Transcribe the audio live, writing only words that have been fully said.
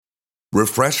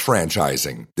Refresh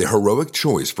Franchising, the heroic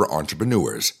choice for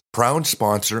entrepreneurs. Proud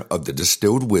sponsor of the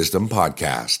Distilled Wisdom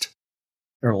podcast.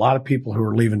 There are a lot of people who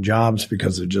are leaving jobs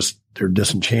because they're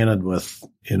disenchanted with,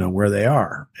 where they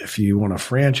are. If you want to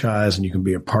franchise and you can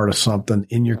be a part of something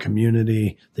in your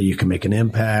community that you can make an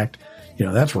impact,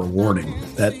 that's rewarding.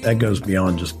 That goes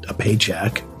beyond just a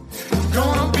paycheck.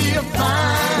 Gonna be a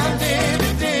fine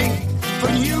day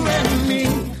for you and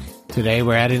me. Today,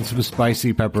 we're adding some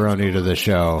spicy pepperoni to the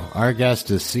show. Our guest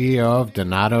is CEO of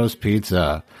Donato's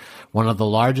Pizza, one of the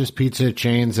largest pizza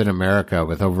chains in America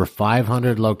with over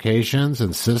 500 locations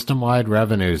and system-wide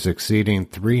revenues exceeding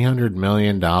 $300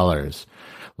 million.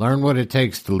 Learn what it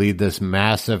takes to lead this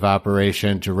massive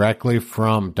operation directly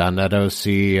from Donato's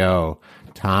CEO,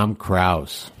 Tom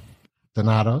Krouse.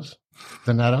 Donato's?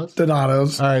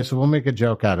 Donato's. All right, so we'll make a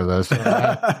joke out of this.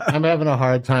 I'm having a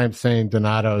hard time saying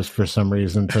Donato's for some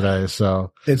reason today.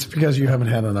 So it's because you haven't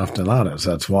had enough Donato's.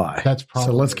 That's why. That's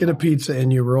probably. So let's get a pizza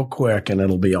in you real quick, and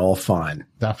it'll be all fine.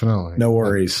 Definitely. No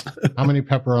worries. How many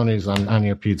pepperonis on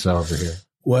your pizza over here?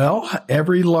 Well,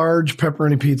 every large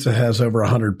pepperoni pizza has over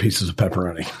 100 pieces of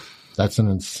pepperoni. That's an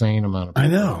insane amount of pepperoni. I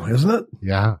know, isn't it?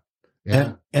 Yeah.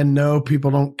 Yeah. And no, people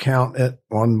don't count it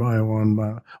one by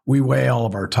one. We weigh all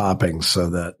of our toppings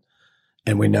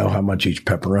and we know how much each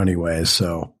pepperoni weighs.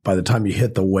 So by the time you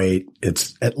hit the weight,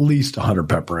 it's at least 100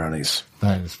 pepperonis.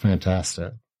 That is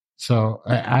fantastic. So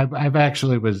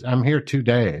I'm here 2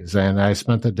 days, and I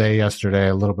spent the day yesterday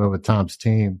a little bit with Tom's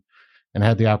team and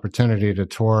had the opportunity to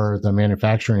tour the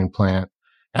manufacturing plant.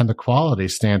 And the quality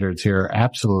standards here are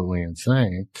absolutely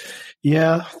insane.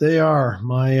 Yeah, they are.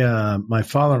 My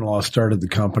father-in-law started the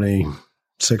company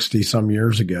 60 some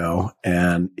years ago,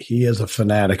 and he is a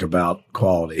fanatic about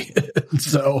quality.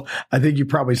 So I think you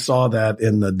probably saw that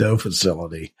in the dough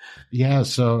facility. Yeah.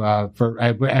 So,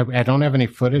 I don't have any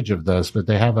footage of this, but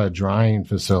they have a drying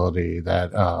facility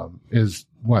that, is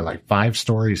like 5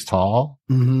 stories tall.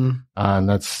 Mm-hmm. And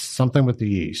that's something with the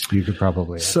yeast. You could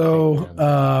probably.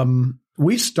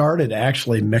 We started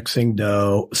actually mixing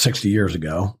dough 60 years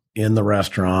ago in the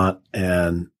restaurant,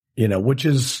 and, which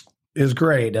is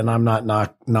great. And I'm not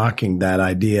knocking that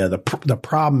idea. The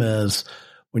problem is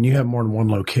when you have more than one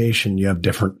location, you have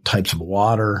different types of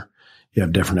water, you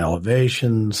have different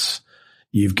elevations.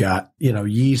 You've got,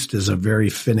 yeast is a very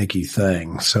finicky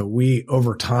thing. So we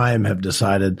over time have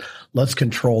decided, let's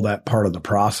control that part of the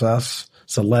process.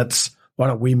 So why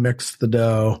don't we mix the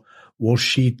dough? We'll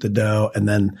sheet the dough. And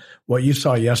then what you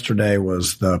saw yesterday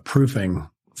was the proofing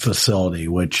facility,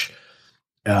 which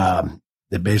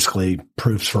it basically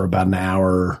proofs for about an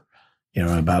hour,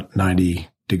 about 90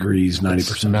 degrees, 90%. It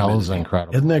smells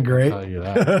incredible. Isn't that great? I'll tell you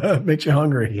that. Makes you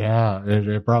hungry. Yeah.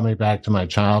 It brought me back to my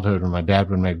childhood when my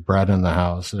dad would make bread in the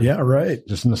house. Yeah, right.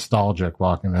 Just nostalgic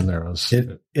walking in there.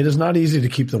 It is not easy to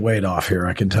keep the weight off here.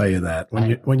 I can tell you that.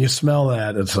 When you smell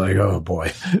that, it's like, oh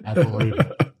boy. I believe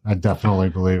it. I definitely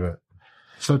believe it.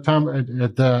 So, Tom,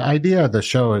 the idea of the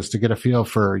show is to get a feel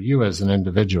for you as an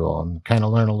individual and kind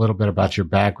of learn a little bit about your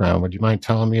background. Would you mind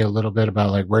telling me a little bit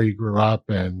about like where you grew up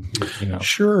and,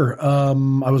 Sure. I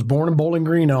was born in Bowling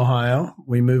Green, Ohio.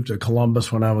 We moved to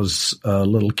Columbus when I was a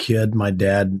little kid. My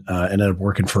dad ended up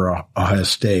working for Ohio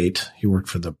State. He worked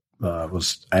for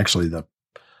was actually the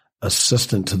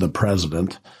assistant to the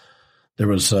president. There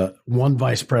was one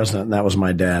vice president, and that was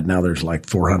my dad. Now there's like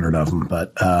 400 of them.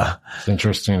 But it's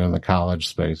interesting in the college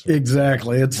space.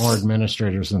 Exactly. It's more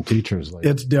administrators than teachers.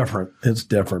 It's different.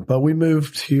 But we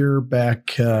moved here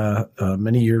back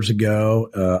many years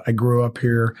ago. I grew up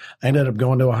here. I ended up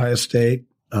going to Ohio State,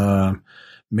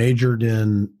 majored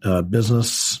in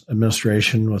business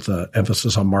administration with an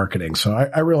emphasis on marketing. So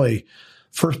I really,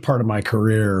 first part of my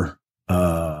career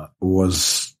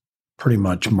was pretty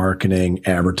much marketing,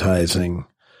 advertising.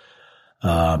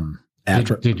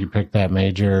 Did you pick that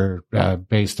major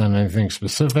based on anything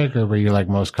specific, or were you like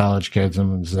most college kids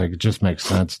and it's like, it just makes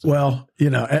sense? Well,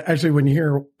 actually, when you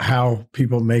hear how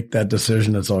people make that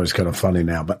decision, it's always kind of funny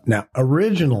now. But now,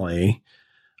 originally,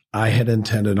 I had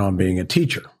intended on being a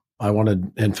teacher.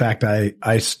 In fact,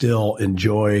 I still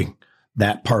enjoy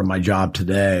that part of my job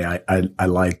today. I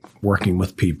like working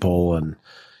with people and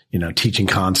teaching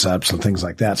concepts and things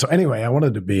like that. So anyway, I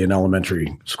wanted to be an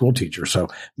elementary school teacher. So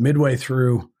midway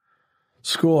through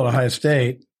school at Ohio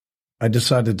State, I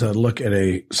decided to look at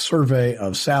a survey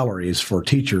of salaries for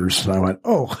teachers. And I went,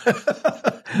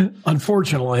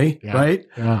 unfortunately, yeah, right?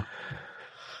 Yeah.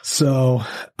 So,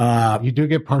 you do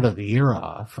get part of the year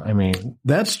off. I mean,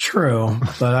 that's true,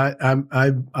 but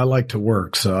I like to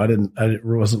work. So I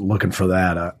wasn't looking for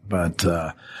that.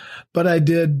 But I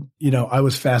did, I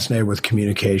was fascinated with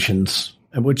communications,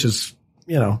 which is,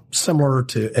 similar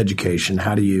to education.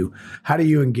 How do you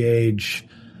engage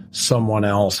someone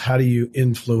else? How do you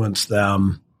influence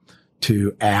them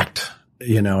to act,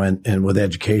 and with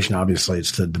education, obviously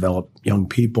it's to develop young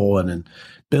people, and in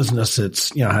business,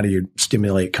 it's, how do you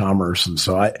stimulate commerce? And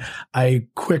so I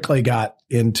quickly got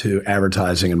into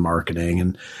advertising and marketing,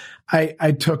 and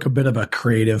I took a bit of a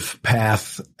creative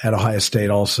path at Ohio State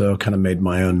also, kind of made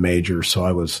my own major. So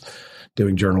I was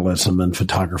doing journalism and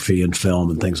photography and film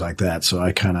and things like that. So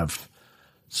I kind of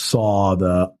saw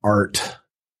the art.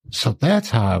 So that's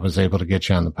how I was able to get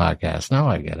you on the podcast. Now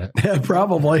I get it. Yeah,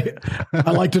 probably.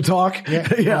 I like to talk.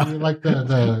 Yeah. You like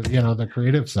the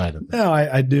creative side of it. No,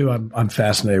 I do. I'm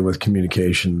fascinated with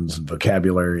communications and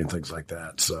vocabulary and things like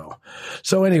that.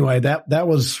 So anyway, that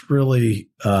was really,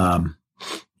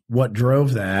 what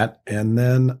drove that. And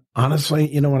then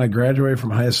honestly, when I graduated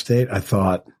from Ohio State, I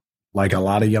thought, like a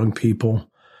lot of young people,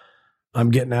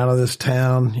 I'm getting out of this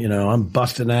town. I'm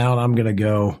busting out. I'm going to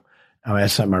go. I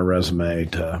sent my resume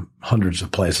to hundreds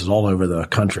of places all over the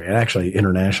country and actually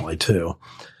internationally too.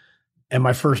 And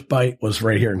my first bite was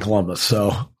right here in Columbus. So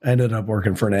I ended up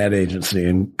working for an ad agency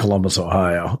in Columbus,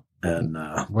 Ohio. And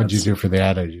what did you do for the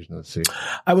ad agency?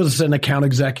 I was an account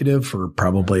executive for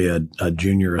probably a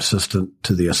junior assistant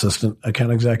to the assistant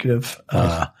account executive.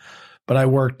 Nice. But I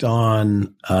worked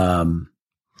on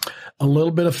a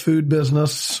little bit of food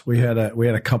business. We had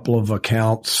a couple of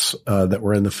accounts that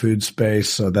were in the food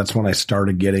space. So that's when I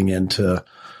started getting into,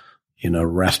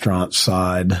 restaurant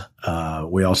side.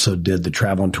 We also did the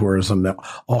travel and tourism, that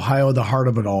Ohio, the heart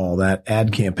of it all, that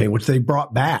ad campaign, which they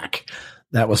brought back.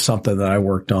 That was something that I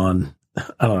worked on.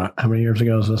 I don't know how many years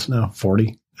ago is this now?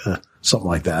 40, something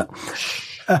like that.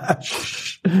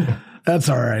 That's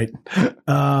all right.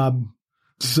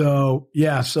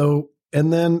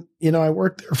 And then, I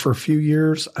worked there for a few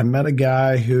years. I met a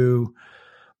guy who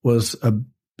was a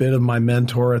bit of my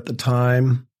mentor at the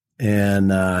time,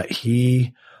 and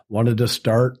he wanted to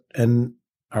start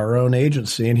our own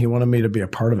agency, and he wanted me to be a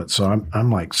part of it. So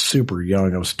I'm like super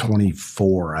young. I was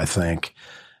 24, I think.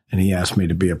 And he asked me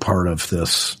to be a part of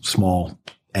this small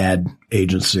ad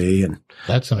agency. And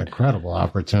that's an incredible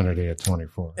opportunity at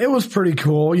 24. It was pretty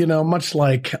cool. Much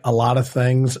like a lot of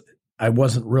things, I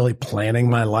wasn't really planning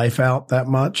my life out that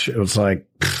much. It was like,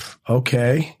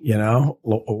 okay,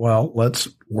 well, let's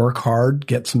work hard,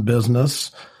 get some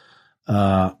business.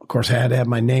 Of course, I had to have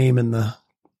my name in the,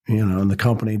 in the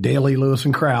company. Daly, Lewis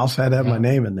and Krouse had to have my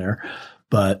name in there.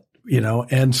 But,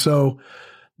 and so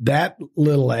that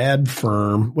little ad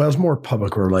firm, well, it was more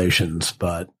public relations,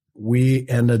 but we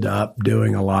ended up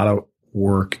doing a lot of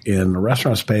work in the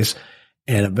restaurant space.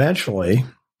 And eventually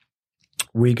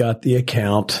we got the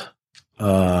account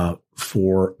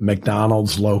for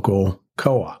McDonald's local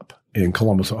co-op in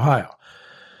Columbus, Ohio.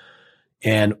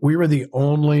 And we were the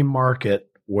only market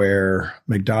where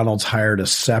McDonald's hired a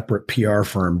separate PR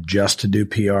firm just to do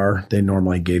PR. They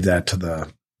normally gave that to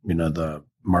the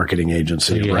marketing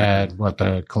agency. So you had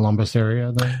the Columbus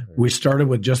area then? We started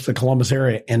with just the Columbus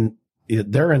area, and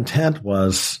their intent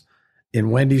was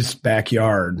in Wendy's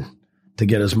backyard to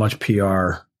get as much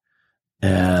PR.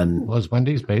 And was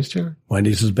Wendy's based here?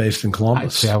 Wendy's is based in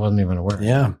Columbus. I wasn't even aware.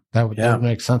 Yeah. That would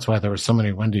make sense why there were so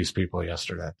many Wendy's people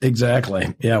yesterday.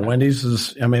 Exactly. Yeah.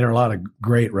 Wendy's there are a lot of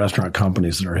great restaurant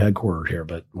companies that are headquartered here,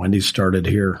 but Wendy's started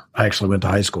here. I actually went to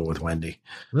high school with Wendy.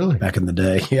 Really? Back in the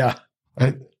day. Yeah.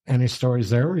 Any stories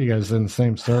there? Were you guys in the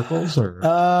same circles or?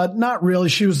 Not really.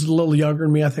 She was a little younger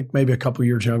than me. I think maybe a couple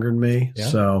years younger than me. Yeah.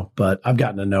 So, but I've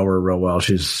gotten to know her real well.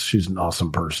 She's an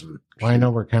awesome person. Well, I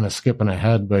know we're kind of skipping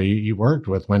ahead, but you worked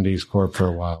with Wendy's Corp for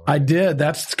a while. Right? I did.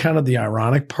 That's kind of the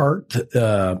ironic part.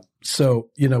 So,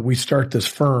 we start this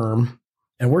firm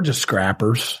and we're just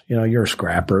scrappers. You're a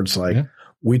scrapper. It's like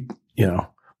we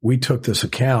took this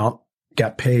account,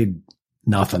 got paid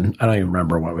nothing. I don't even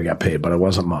remember what we got paid, but it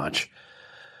wasn't much.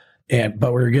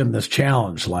 But we were given this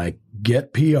challenge, like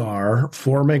get PR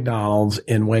for McDonald's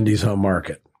in Wendy's home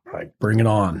market, like bring it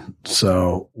on.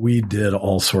 So we did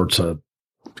all sorts of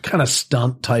kind of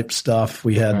stunt type stuff.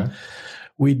 They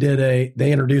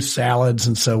introduced salads.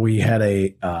 And so we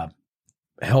had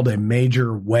held a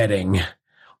major wedding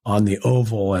on the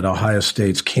Oval at Ohio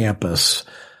State's campus.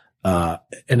 And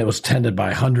it was attended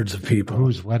by hundreds of people.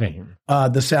 Whose wedding?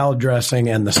 The salad dressing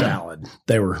and the salad.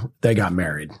 They got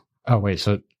married. Oh, wait.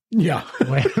 So yeah.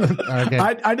 Okay.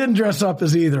 I didn't dress up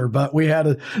as either, but we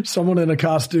had someone in a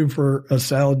costume for a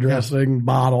salad dressing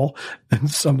bottle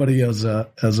and somebody as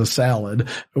a salad.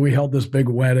 And we held this big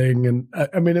wedding.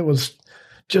 And it was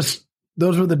just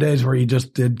those were the days where you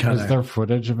just did kind of. Is there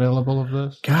footage available of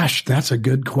this? Gosh, that's a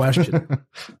good question.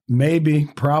 Maybe,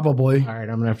 probably. All right,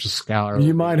 I'm gonna have to scour.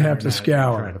 You might have to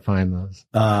scour. Try to find those.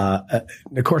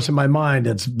 Of course, in my mind,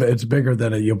 it's bigger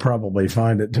than you'll probably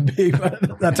find it to be.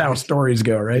 But that's how stories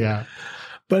go, right? Yeah.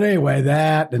 But anyway,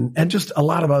 that and just a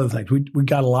lot of other things. We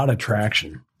got a lot of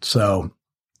traction. So,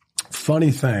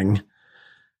 funny thing,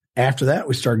 after that,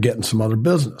 we started getting some other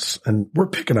business, and we're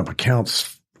picking up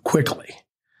accounts quickly.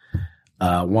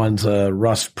 One's a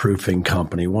rust proofing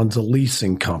company. One's a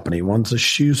leasing company. One's a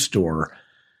shoe store.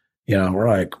 We're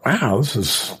like, wow, this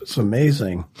is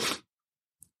amazing.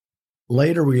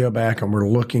 Later, we go back and we're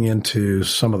looking into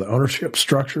some of the ownership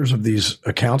structures of these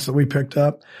accounts that we picked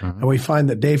up. Mm-hmm. And we find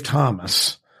that Dave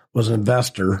Thomas was an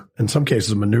investor, in some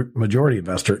cases, a majority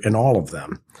investor in all of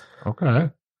them. Okay.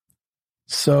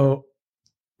 So,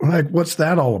 like, what's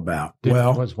that all about?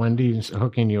 Was Wendy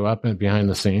hooking you up behind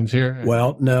the scenes here?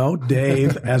 Well, no.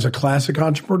 Dave, as a classic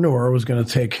entrepreneur, was going to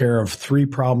take care of 3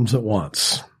 problems at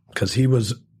once because he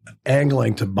was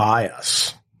angling to buy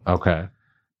us. Okay.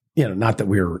 Not that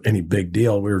we were any big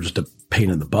deal. We were just a pain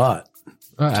in the butt.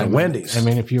 Wendy's.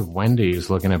 If you have Wendy's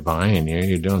looking at buying you,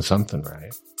 you're doing something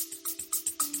right.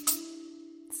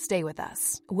 Stay with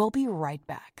us. We'll be right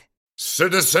back.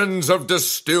 Citizens of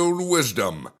Distilled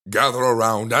Wisdom, gather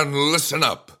around and listen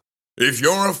up. If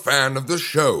you're a fan of the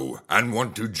show and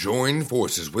want to join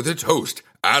forces with its host,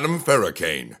 Adam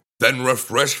Ferricane, then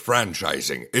Refresh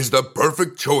Franchising is the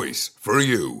perfect choice for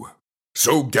you.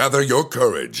 So gather your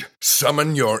courage,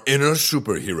 summon your inner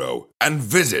superhero, and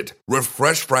visit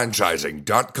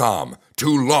refreshfranchising.com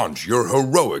to launch your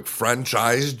heroic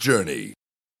franchise journey.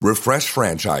 Refresh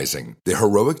Franchising, the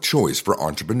heroic choice for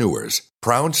entrepreneurs,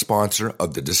 proud sponsor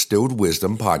of the Distilled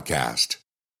Wisdom podcast.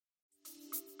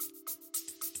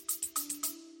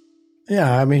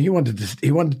 Yeah, he wanted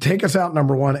to take us out,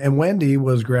 number one. And Wendy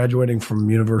was graduating from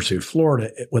University of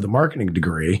Florida with a marketing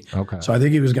degree. Okay. So I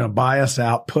think he was going to buy us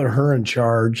out, put her in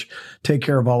charge, take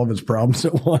care of all of his problems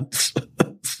at once.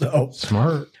 So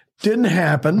smart. Didn't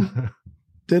happen.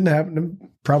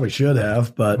 Probably should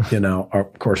have, but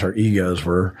of course our egos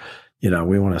were,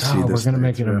 we want to see this. We're going to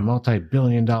make it a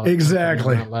multi-billion-dollar.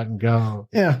 Exactly. Not letting go.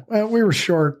 Yeah. Well, we were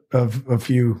short of a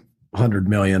few $100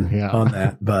 million on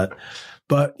that, but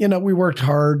we worked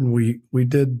hard and we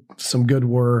did some good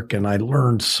work, and I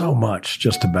learned so much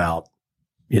just about,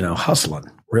 hustling,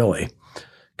 really,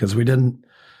 because we didn't.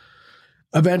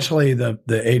 Eventually,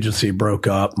 the agency broke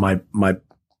up. My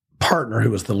partner, who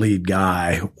was the lead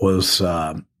guy, was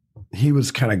he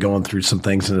was kind of going through some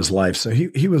things in his life, so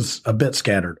he was a bit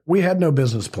scattered. We had no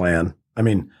business plan. I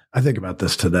think about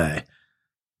this today.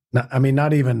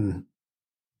 Not even.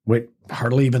 We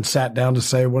hardly even sat down to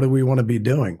say, what do we want to be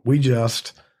doing? We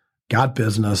just got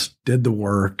business, did the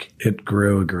work. It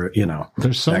grew.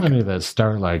 There's so many that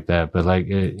start like that. But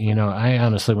I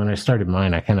honestly, when I started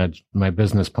mine, my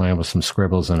business plan was some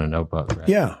scribbles in a notebook. Right?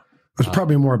 Yeah. It was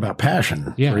probably more about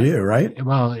passion for you, right?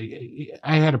 Well, I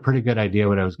had a pretty good idea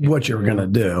what you were going to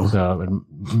do. So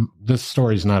this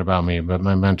story's not about me, but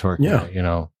my mentor,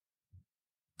 I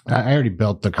already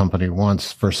built the company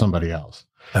once for somebody else.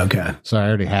 Okay. So I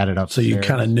already had it up. So you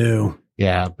kind of knew.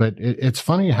 Yeah. But it's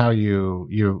funny how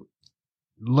you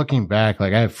looking back,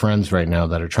 like I have friends right now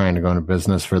that are trying to go into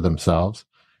business for themselves.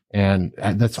 And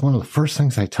that's one of the first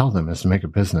things I tell them is to make a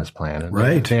business plan. And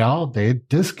right. They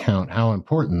discount how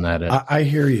important that is. I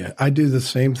hear you. I do the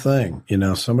same thing.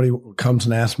 Somebody comes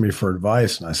and asks me for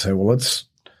advice and I say, well, let's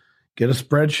get a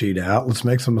spreadsheet out. Let's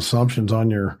make some assumptions on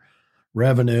your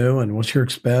revenue and what's your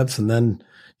expense. And then,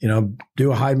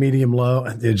 do a high, medium, low.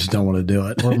 They just don't want to do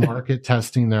it. Or market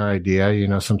testing their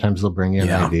idea. Sometimes they'll bring you an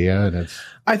idea, and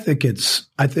I think it's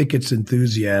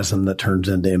enthusiasm that turns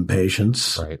into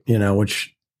impatience. Right.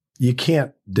 Which you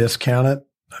can't discount it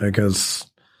because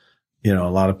a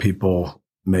lot of people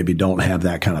maybe don't have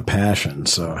that kind of passion.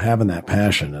 So having that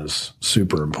passion is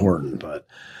super important. But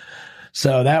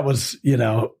so that was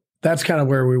that's kind of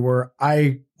where we were.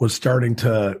 I was starting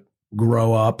to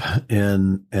grow up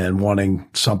and wanting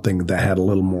something that had a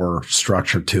little more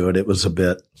structure to it. It was a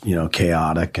bit,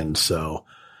 chaotic. And so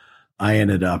I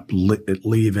ended up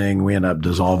leaving. We ended up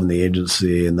dissolving the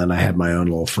agency. And then I had my own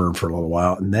little firm for a little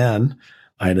while. And then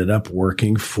I ended up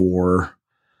working for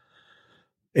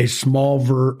a small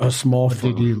firm.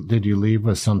 Did you leave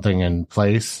with something in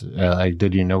place?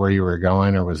 Did you know where you were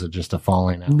going, or was it just a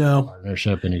falling out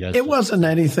partnership? And you guys, it wasn't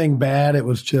anything bad. It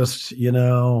was just,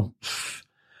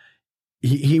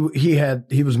 he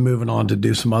was moving on to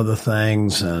do some other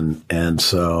things. And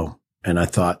I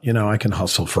thought, I can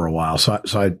hustle for a while. So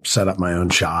I set up my own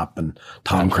shop and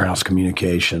Tom Krouse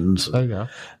Communications. There you go.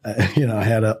 I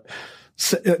had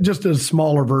just a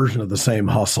smaller version of the same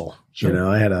hustle. Sure.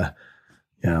 I had a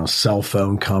cell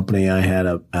phone company. I had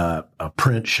a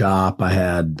print shop. I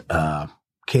had a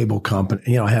cable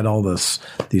company. I had all these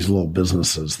little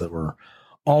businesses that were,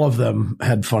 all of them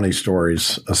had funny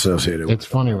stories associated with it. It's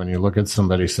funny when you look at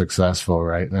somebody successful,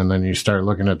 right? And then you start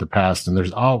looking at the past, and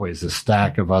there's always a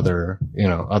stack of other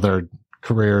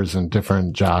careers and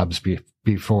different jobs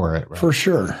before it, right? For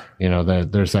sure.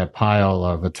 There's that pile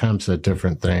of attempts at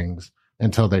different things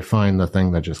until they find the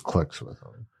thing that just clicks with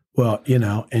them. Well,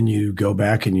 and you go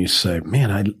back and you say,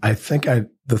 man, I think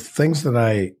the things that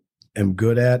I am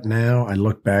good at now, I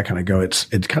look back and I go,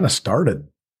 it kind of started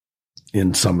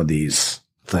in some of these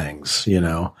things,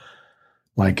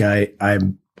 like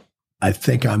I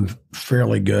think I'm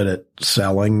fairly good at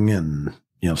selling and,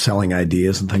 selling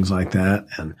ideas and things like that.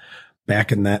 And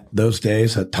back in those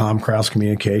days at Tom Krouse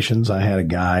Communications, I had a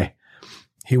guy,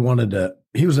 he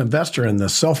was an investor in the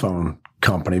cell phone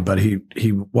company, but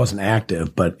he wasn't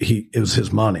active, but it was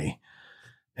his money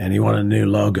and he wanted a new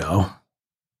logo.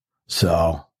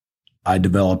 So I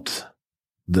developed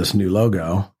this new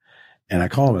logo and I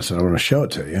called him and said, I want to show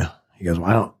it to you. He goes,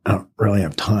 well, I don't really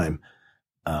have time.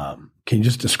 Can you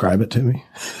just describe it to me?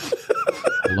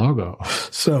 Logo.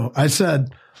 So I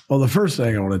said, well, the first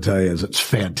thing I want to tell you is it's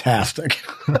fantastic.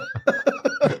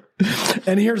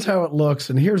 And here's how it looks.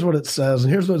 And here's what it says.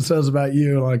 And here's what it says about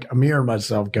you. Like I'm hearing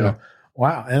myself go,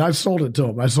 wow. And I sold it to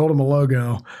him. I sold him a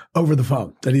logo over the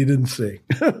phone that he didn't see.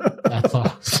 That's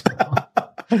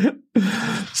awesome.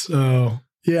 So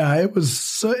yeah, it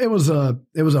was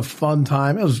a fun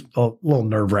time. It was a little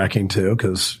nerve wracking too.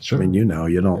 Cause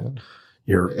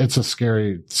Sure. It's a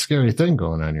scary thing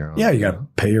going on your own. Yeah. You got to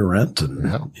pay your rent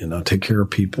and, take care of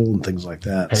people and things like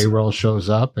that. Payroll shows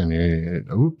up and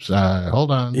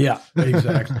hold on. Yeah,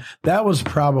 exactly. That was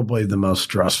probably the most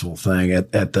stressful thing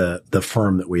at the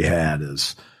firm that we had,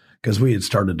 is because we had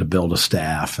started to build a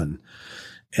staff and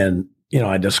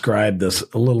I described this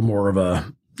a little more of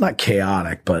a, not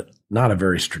chaotic, but not a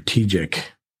very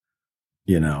strategic,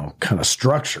 kind of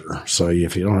structure. So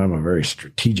if you don't have a very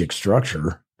strategic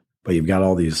structure, but you've got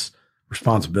all these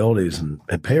responsibilities and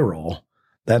payroll,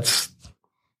 that's,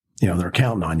 they're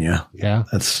counting on you. Yeah.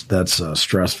 That's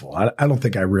stressful. I don't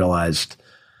think I realized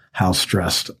how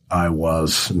stressed I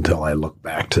was until I look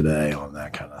back today on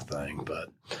that kind of thing. But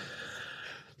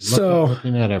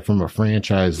looking at it from a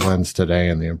franchise lens today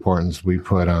and the importance we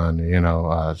put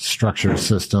on, structure,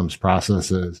 systems,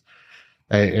 processes.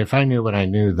 If I knew what I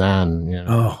knew then,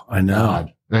 I know.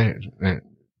 God,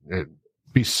 it'd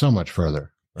be so much further.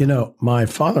 My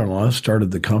father-in-law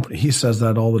started the company. He says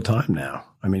that all the time now.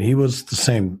 I mean, he was the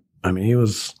same. I mean,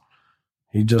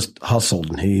 he just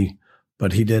hustled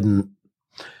but he didn't,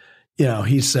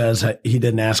 he says he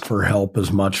didn't ask for help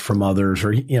as much from others,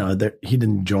 or, he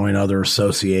didn't join other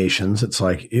associations. It's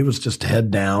like, it was just head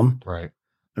down. Right.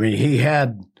 I mean,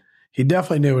 he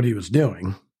definitely knew what he was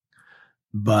doing,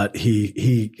 but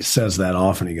he says that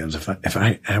often. He goes,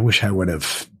 I wish I would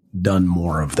have done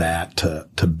more of that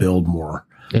to build more.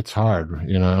 It's hard.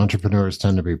 Entrepreneurs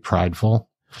tend to be prideful.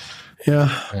 Yeah,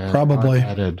 probably.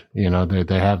 Hard-headed.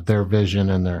 They have their vision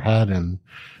in their head, and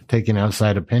taking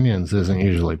outside opinions isn't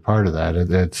usually part of that.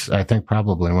 It's, I think,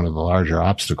 probably one of the larger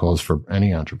obstacles for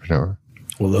any entrepreneur.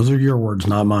 Well, those are your words,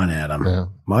 not mine, Adam. Yeah.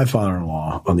 My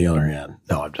father-in-law, on the other hand.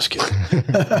 No, I'm just kidding.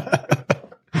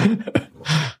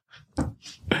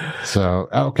 So,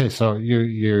 okay. So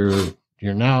you're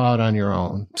now out on your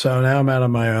own. So now I'm out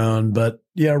on my own, but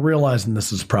yeah, realizing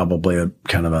this is probably a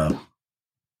kind of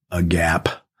a gap.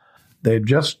 They've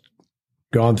just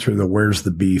gone through the Where's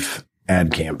the Beef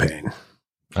ad campaign.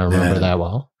 I remember that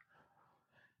well.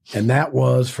 And that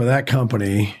was, for that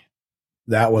company,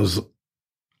 that was,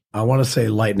 I want to say,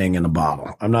 lightning in a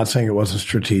bottle. I'm not saying it wasn't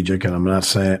strategic, and I'm not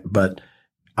saying, but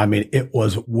I mean, it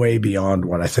was way beyond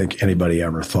what I think anybody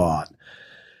ever thought,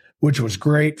 which was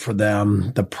great for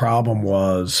them. The problem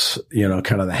was,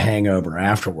 kind of the hangover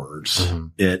afterwards.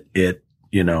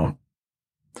 Mm-hmm.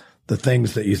 The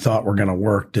things that you thought were going to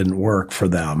work didn't work for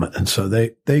them. And so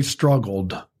they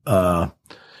struggled, in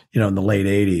the late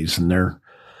 80s, and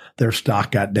their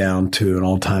stock got down to an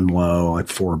all-time low, like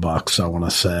 $4, I want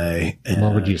to say. And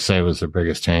what would you say was their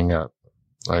biggest hang up?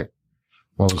 Like,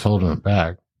 what was holding it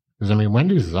back? Because,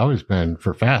 Wendy's has always been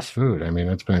for fast food.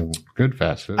 It's been good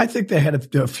fast food. I think they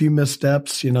had a few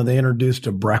missteps. They introduced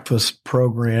a breakfast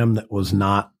program that was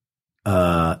not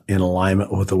in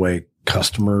alignment with the way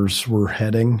customers were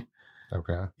heading.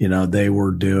 Okay. They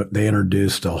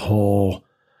introduced a whole,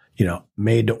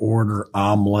 made to order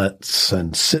omelets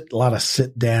and a lot of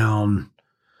sit down,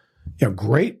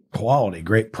 great quality,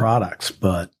 great products,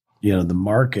 but the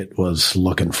market was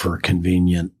looking for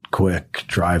convenient, quick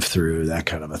drive-through, that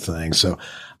kind of a thing. So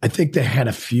I think they had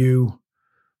a few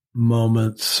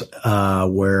moments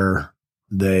where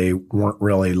they weren't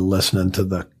really listening to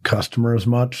the customer as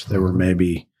much. They were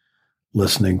maybe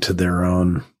listening to their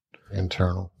own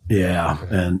internal. Yeah.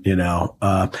 And,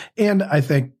 and I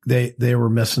think they were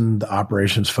missing the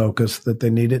operations focus that they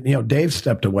needed. Dave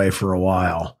stepped away for a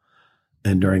while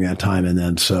and during that time. And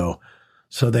then, so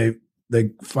they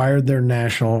fired their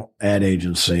national ad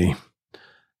agency.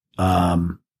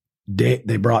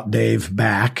 They brought Dave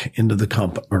back into the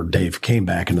company, or Dave came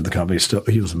back into the company. Still,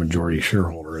 he was a majority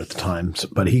shareholder at the time,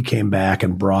 but he came back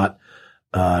and brought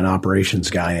an operations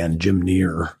guy in, Jim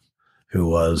Neer, who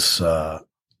was,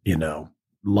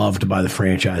 loved by the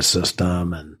franchise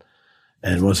system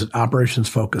and was an operations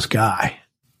focused guy.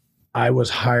 I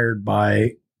was hired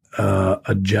by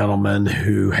a gentleman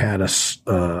who had a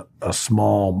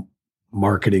small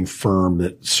marketing firm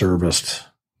that serviced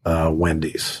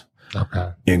Wendy's.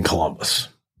 Okay. In Columbus.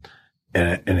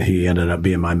 And he ended up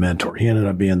being my mentor. He ended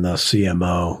up being the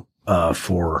CMO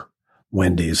for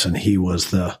Wendy's, and he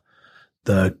was the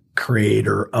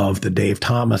creator of the Dave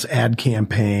Thomas ad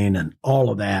campaign and all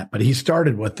of that. But he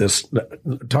started with this,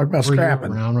 talk about Were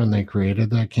scrapping. you around when they created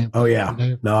that campaign? Oh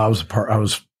yeah. No, I was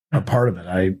a part of it.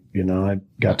 I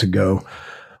got to go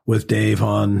with Dave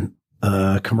on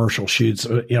commercial shoots.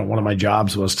 One of my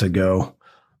jobs was to go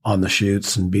on the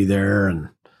shoots and be there. And,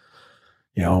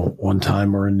 one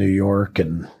time we're in New York,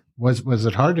 and was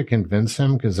it hard to convince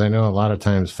him? Because I know a lot of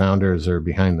times founders are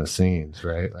behind the scenes,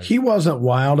 right? He wasn't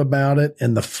wild about it.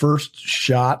 And the first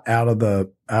shot out of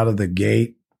the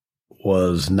gate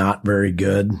was not very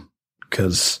good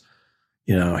because,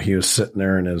 he was sitting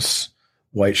there in his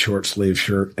white short sleeve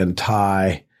shirt and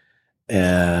tie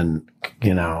and,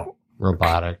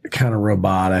 robotic. Kind of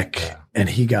robotic. Yeah. And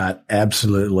he got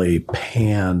absolutely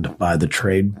panned by the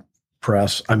trade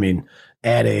press. I mean,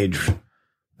 Ad Age,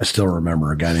 I still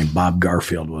remember a guy named Bob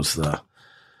Garfield was the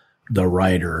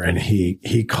writer, and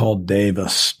he called Dave a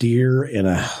steer in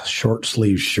a short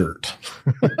sleeve shirt.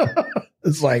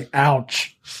 It's like,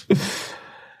 ouch.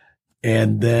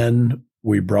 And then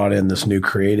we brought in this new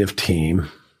creative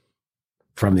team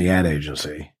from the ad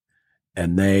agency,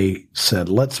 and they said,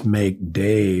 let's make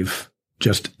Dave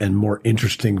just a more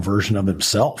interesting version of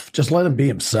himself. Just let him be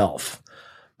himself.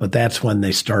 But that's when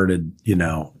they started,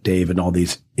 Dave in all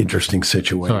these interesting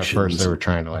situations. So at first they were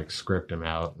trying to script him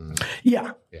out. And,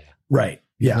 yeah. Right.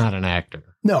 Yeah. He's not an actor.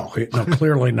 No,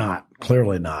 clearly not.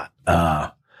 Clearly not.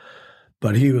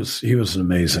 But he was an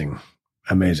amazing.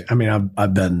 I mean,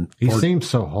 I've been. He seems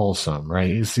so wholesome, right?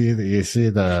 You see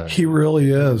the. He really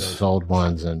is. Those old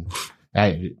ones, and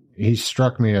he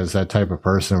struck me as that type of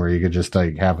person where you could just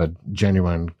have a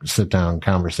genuine sit down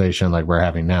conversation like we're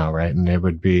having now, right? And it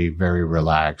would be very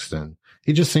relaxed, and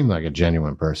he just seemed like a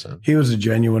genuine person. He was a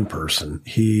genuine person.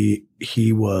 He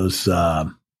was,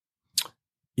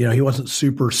 he wasn't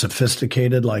super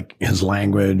sophisticated, like his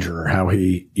language or how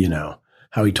he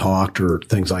talked or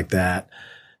things like that.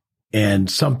 And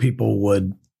some people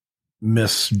would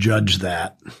misjudge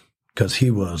that because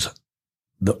he was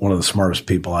one of the smartest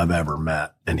people I've ever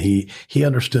met. And he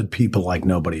understood people like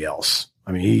nobody else.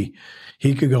 I mean,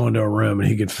 he could go into a room and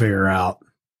he could figure out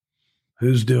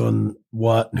who's doing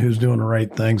what and who's doing the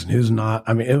right things and who's not.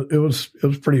 I mean, it was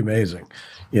pretty amazing,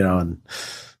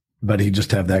 but he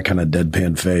just had that kind of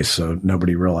deadpan face. So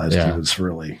nobody realized he was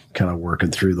really kind of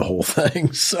working through the whole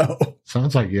thing. So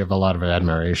sounds like you have a lot of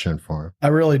admiration for him. I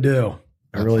really do.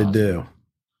 That's awesome. Do.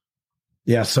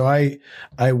 Yeah. So I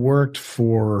worked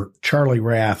for Charlie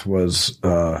Rath was,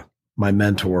 my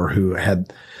mentor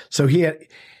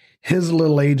his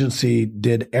little agency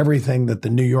did everything that the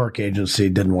New York agency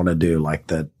didn't want to do, like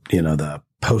the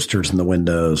posters in the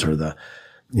windows or the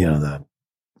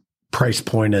price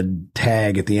pointed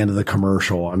tag at the end of the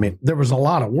commercial. I mean, there was a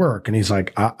lot of work, and he's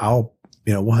like,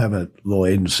 we'll have a little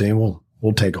agency and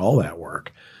we'll take all that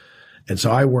work. And so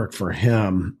I worked for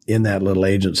him in that little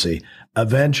agency.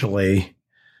 Eventually,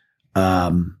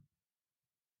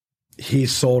 he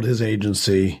sold his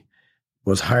agency,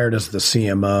 was hired as the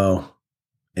CMO,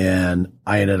 and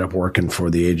I ended up working for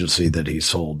the agency that he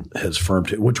sold his firm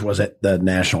to, which was at the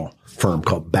national firm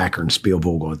called Backer and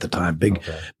Spielvogel at the time.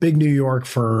 Big New York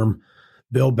firm.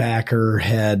 Bill Backer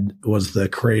was the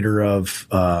creator of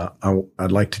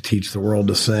I'd Like to Teach the World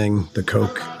to Sing, the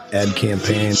Coke ad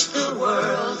campaign. Teach the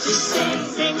world to sing,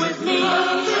 sing with me.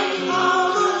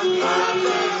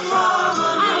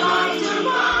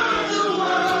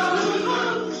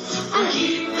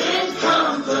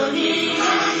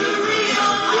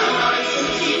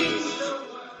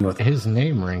 with his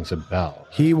name rings a bell.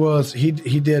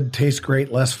 he did Taste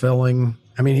Great, Less Filling.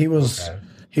 I mean, he was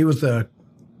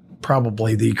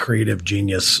probably the creative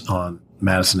genius on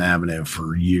Madison Avenue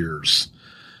for years.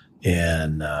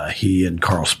 And he and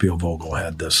Carl Spielvogel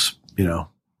had this,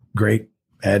 great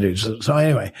ad agency. So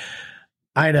anyway,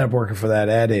 I ended up working for that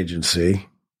ad agency,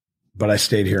 but I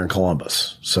stayed here in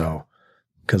Columbus. So,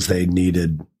 because they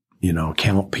needed,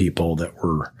 account people that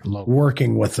were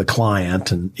working with the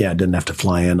client, and didn't have to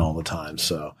fly in all the time.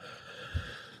 So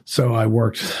I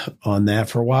worked on that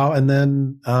for a while, and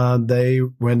then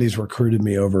Wendy's recruited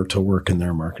me over to work in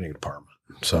their marketing department.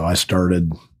 So I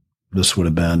started. This would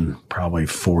have been probably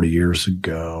 40 years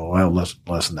ago. Well,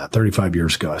 less than that. 35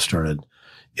 years ago, I started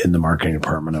in the marketing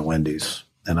department at Wendy's.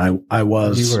 And I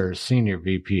was. You were senior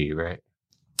VP, right?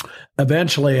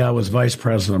 Eventually, I was vice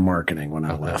president of marketing when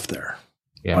I left there.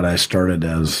 Yeah. But I started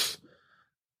as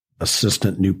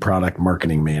assistant new product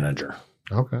marketing manager.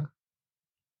 Okay.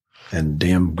 And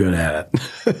damn good at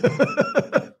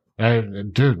it.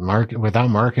 Dude, without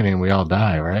marketing, we all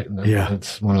die, right? Yeah.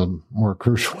 It's one of the more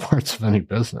crucial parts of any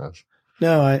business.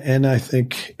 No, I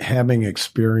think having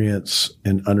experience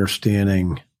and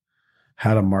understanding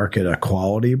how to market a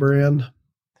quality brand,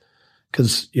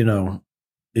 because,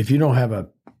 if you don't have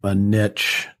a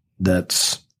niche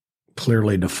that's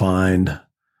clearly defined,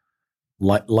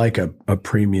 like a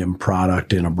premium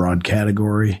product in a broad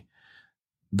category,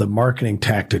 the marketing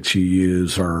tactics you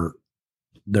use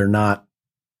they're not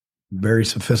very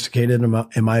sophisticated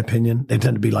in my opinion. They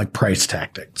tend to be like price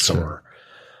tactics or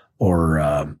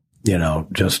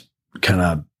just kind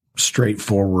of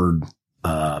straightforward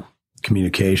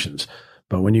communications.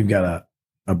 But when you've got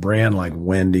a brand like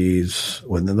Wendy's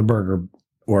within the burger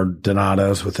or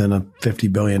Donato's within a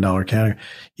 $50 billion category,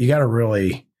 you got to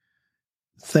really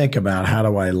think about how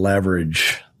do I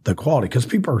leverage the quality, because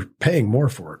people are paying more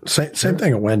for it. Same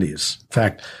thing at Wendy's. In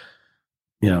fact,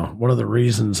 one of the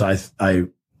reasons I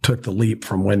took the leap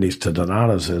from Wendy's to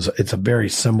Donato's is it's a very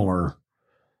similar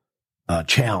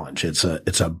challenge. It's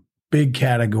a big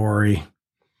category.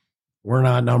 We're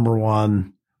not number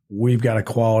one. We've got a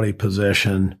quality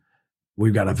position.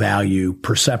 We've got a value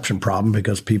perception problem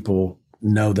because people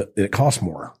know that it costs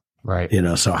more. Right.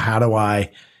 So how do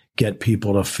I get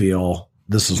people to feel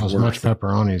this is as much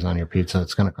pepperonis on your pizza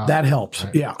it's going to cost? That helps.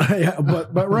 Right? Yeah.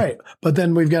 But right. But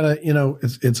then we've got to,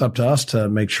 it's up to us to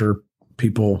make sure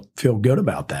people feel good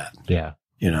about that. Yeah.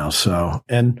 So,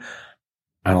 and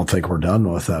I don't think we're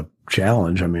done with a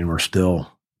challenge. I mean, we're still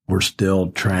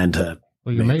trying to.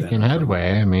 Well, you're making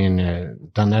headway. I mean,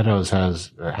 Donato's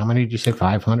has, how many did you say,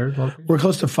 500 locations? We're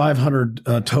close to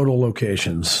 500 total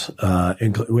locations.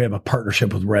 We have a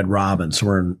partnership with Red Robin, so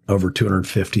we're in over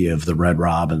 250 of the Red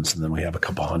Robins, and then we have a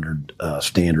couple hundred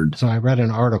standard. So I read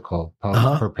an article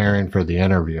preparing for the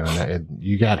interview, and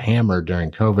you got hammered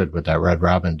during COVID with that Red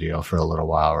Robin deal for a little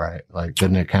while, right? Like,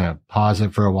 didn't it kind of pause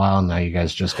it for a while, and now you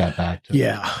guys just got back to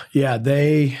it? Yeah.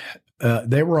 They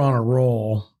were on a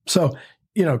roll. So,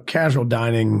 casual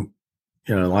dining,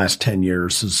 the last 10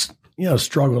 years has,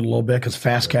 struggled a little bit because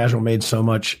fast casual made so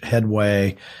much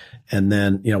headway. And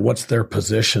then, what's their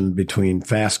position between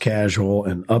fast casual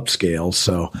and upscale?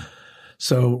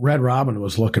 So Red Robin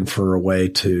was looking for a way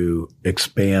to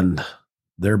expand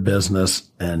their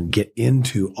business and get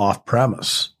into off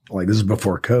premise. Like, this is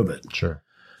before COVID. Sure.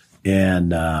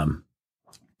 And,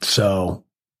 so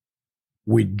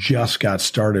we just got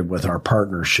started with our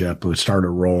partnership. We started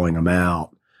rolling them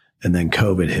out, and then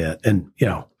COVID hit. And,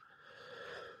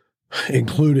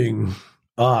 including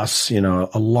us, a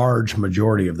large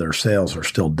majority of their sales are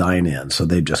still dine-in. So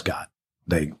they just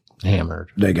they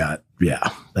hammered. They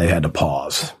had to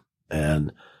pause.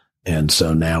 And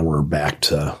so now we're back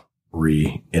to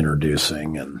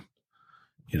reintroducing. And,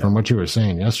 from what you were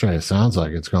saying yesterday, it sounds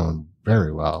like it's going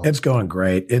very well. It's going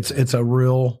great. It's a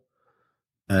real,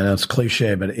 and it's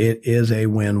cliche, but it is a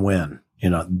win-win.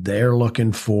 They're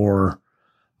looking for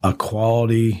a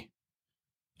quality,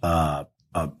 a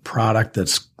product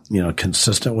that's,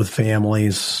 consistent with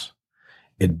families.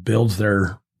 It builds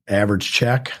their average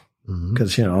check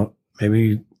because,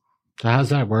 maybe. So how's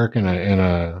that work in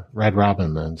a Red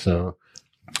Robin then? So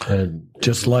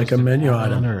just like a menu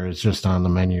item, or it's just on the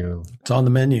menu? It's on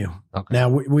the menu. Okay. Now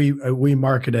we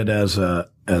market it as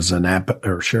an app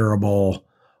or shareable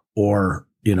or,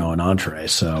 an entree.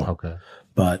 So, okay.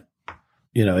 But,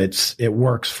 it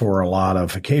works for a lot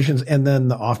of occasions. And then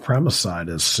the off-premise side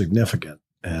is significant.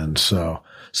 And so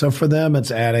for them,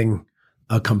 it's adding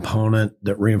a component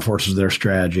that reinforces their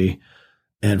strategy.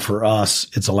 And for us,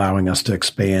 it's allowing us to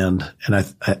expand.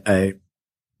 And I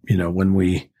when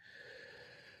we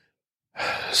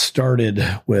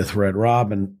started with Red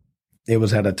Robin, it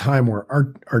was at a time where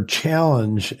our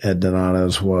challenge at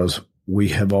Donato's was we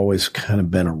have always kind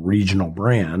of been a regional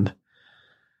brand.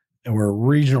 And we're a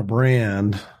regional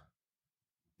brand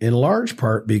in large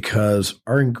part because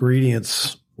our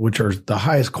ingredients, which are the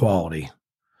highest quality,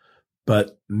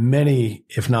 but many,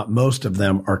 if not most of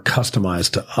them, are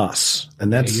customized to us.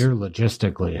 And that's, you're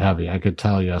logistically heavy. I could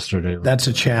tell yesterday. That's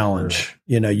a challenge.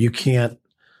 You can't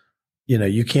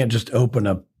just open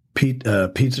a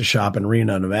pizza shop in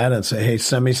Reno, Nevada and say, hey,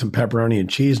 send me some pepperoni and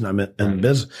cheese. And I'm in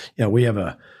business.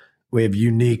 We have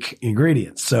unique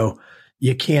ingredients. So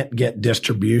you can't get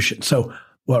distribution. So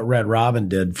what Red Robin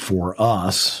did for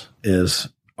us is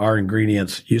our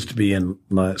ingredients used to be in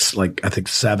I think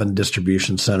 7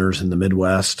 distribution centers in the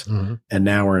Midwest. Mm-hmm. And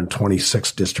now we're in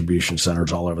 26 distribution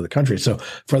centers all over the country. So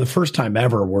for the first time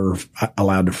ever, we're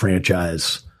allowed to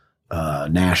franchise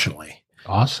nationally.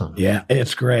 Awesome. Yeah,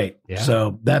 it's great. Yeah.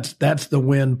 So that's the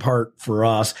win part for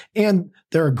us. And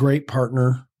they're a great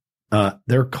partner.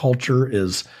 Their culture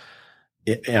is,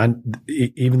 and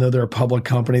even though they're a public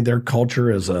company, their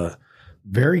culture is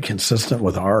very consistent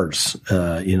with ours.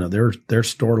 They're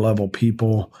store level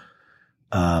people.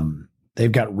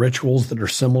 They've got rituals that are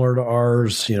similar to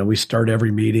ours. We start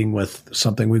every meeting with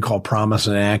something we call promise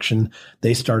and action.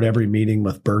 They start every meeting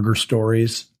with burger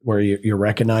stories where you're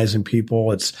recognizing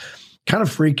people. It's kind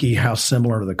of freaky how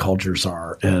similar the cultures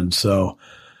are. And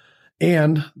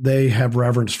they have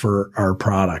reverence for our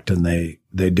product, and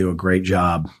they do a great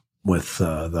job with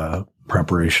the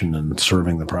preparation and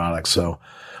serving the product. So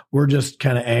we're just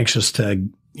kind of anxious to,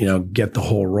 get the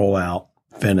whole rollout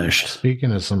finished.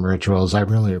 Speaking of some rituals, I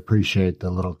really appreciate the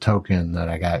little token that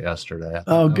I got yesterday.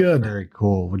 Oh, good. Very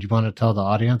cool. Would you want to tell the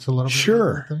audience a little bit?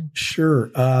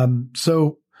 Sure.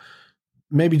 So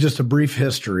maybe just a brief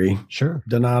history. Sure.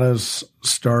 Donato's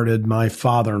started, my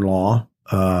father-in-law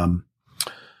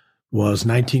was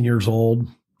 19 years old.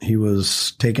 He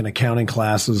was taking accounting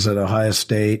classes at Ohio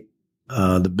State,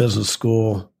 the business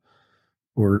school.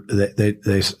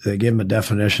 They gave him a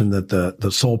definition that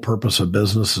the sole purpose of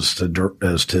business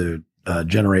is to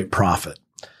generate profit,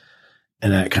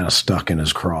 and that kind of stuck in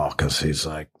his craw because he's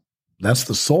like, that's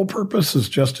the sole purpose, is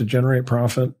just to generate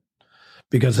profit.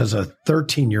 Because as a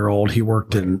 13-year-old, he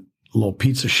worked in a little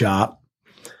pizza shop,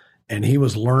 and he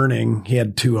was learning. He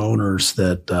had 2 owners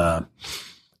that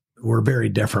were very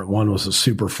different. One was a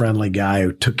super friendly guy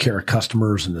who took care of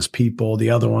customers and his people. The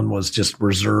other one was just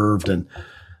reserved and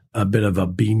a bit of a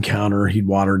bean counter. He'd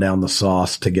water down the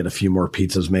sauce to get a few more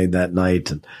pizzas made that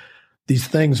night. And these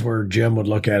things where Jim would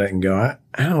look at it and go,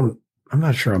 I'm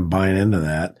not sure I'm buying into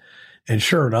that. And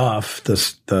sure enough,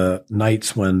 the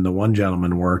nights when the one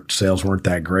gentleman worked, sales weren't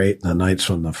that great. And the nights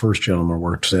when the first gentleman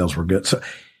worked, sales were good. So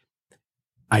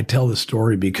I tell the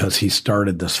story because he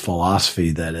started this philosophy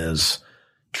that is,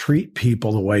 treat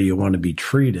people the way you want to be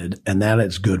treated, and that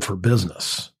is good for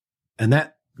business. And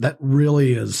that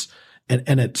really is,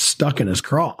 and it's stuck in his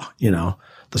craw. The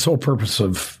sole purpose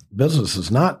of business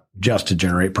is not just to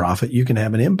generate profit. You can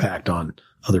have an impact on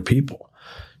other people.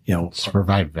 To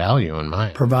provide value in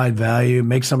mind. Provide value,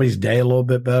 make somebody's day a little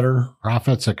bit better.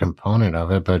 Profit's a component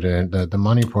of it, but the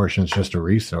money portion is just a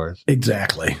resource.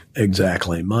 Exactly.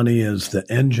 Money is the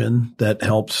engine that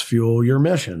helps fuel your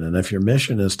mission. And if your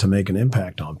mission is to make an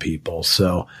impact on people.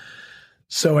 So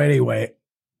anyway,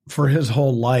 for his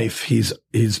whole life, he's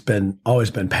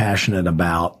always been passionate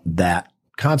about that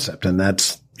concept. And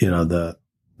that's,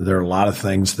 there are a lot of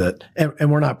things that, and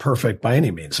we're not perfect by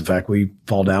any means. In fact, we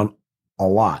fall down a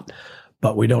lot,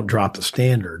 but we don't drop the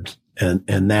standards.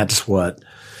 And that's what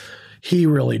he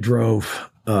really drove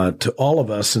to all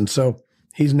of us. And so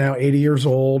he's now 80 years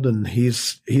old, and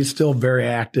he's still very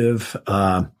active.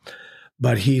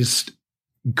 But he's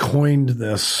coined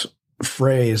this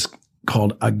phrase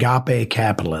called agape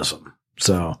capitalism.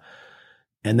 So,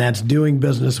 and that's doing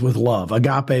business with love.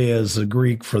 Agape is the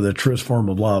Greek for the truest form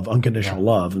of love, unconditional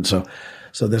love. And so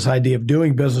this idea of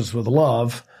doing business with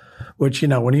love, which,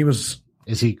 when he was,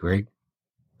 is he Greek?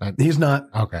 He's not.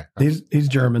 Okay. He's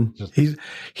German. He's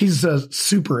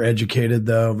super educated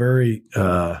though, very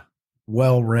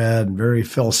well-read, very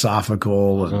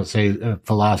philosophical. I was going to say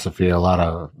philosophy, a lot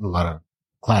of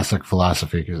classic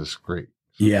philosophy, because it's great.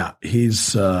 Yeah.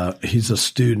 He's a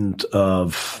student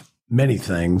of many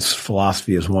things.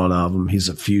 Philosophy is one of them. He's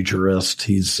a futurist.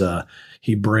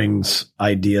 He brings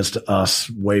ideas to us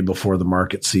way before the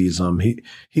market sees them.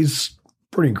 He's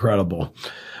pretty incredible.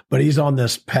 But he's on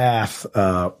this path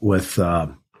with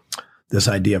this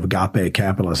idea of agape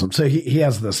capitalism. So he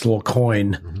has this little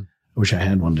coin I wish I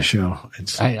had one to show.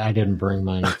 It's I didn't bring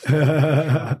mine.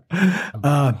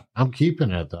 I'm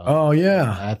keeping it though. Oh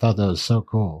yeah. I thought that was so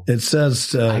cool. It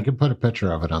says I could put a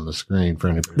picture of it on the screen for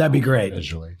anybody. That'd be great.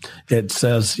 Visually. It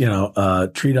says,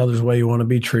 treat others the way you want to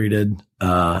be treated.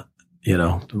 Or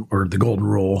the golden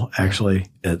rule, actually.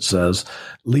 It says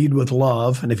lead with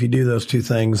love. And if you do those two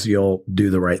things, you'll do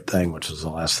the right thing, which is the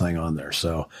last thing on there.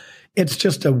 So it's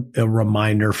just a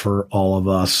reminder for all of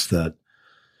us that,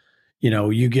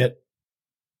 you get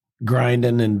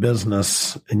grinding in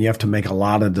business and you have to make a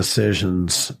lot of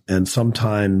decisions. And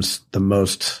sometimes the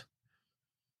most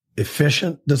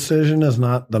efficient decision is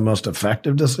not the most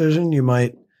effective decision. You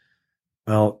might,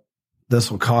 this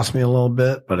will cost me a little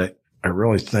bit, but I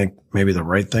really think maybe the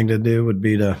right thing to do would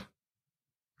be to,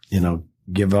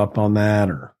 give up on that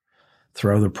or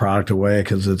throw the product away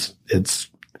because it's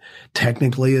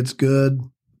technically it's good,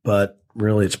 but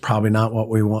really it's probably not what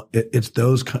we want. It's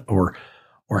those or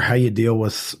how you deal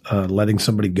with letting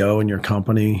somebody go in your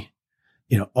company,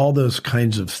 all those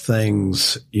kinds of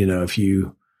things. If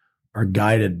you are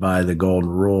guided by the golden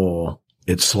rule,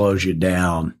 it slows you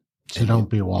down. So don't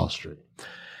be Wall Street.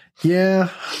 Yeah.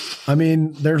 I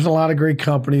mean, there's a lot of great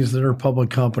companies that are public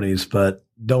companies, but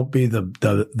don't be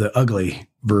the ugly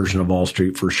version of Wall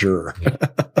Street for sure. Yeah.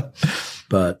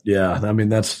 But yeah, I mean,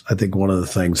 that's, I think, one of the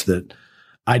things that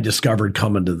I discovered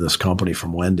coming to this company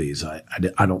from Wendy's. I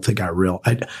don't think I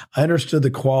understood the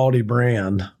quality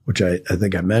brand, which I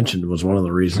think I mentioned was one of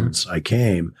the reasons I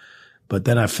came, but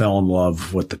then I fell in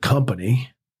love with the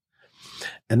company.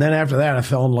 And then after that, I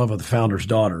fell in love with the founder's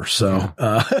daughter. So,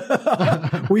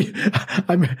 That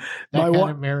kind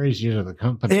of marries you to the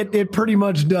company. It pretty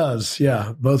much does.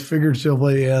 Yeah. Both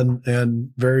figuratively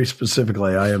and very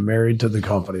specifically. I am married to the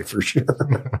company for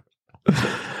sure.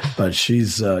 But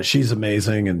she's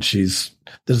amazing. And this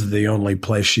is the only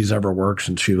place she's ever worked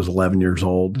since she was 11 years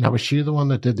old. Now, was she the one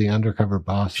that did the Undercover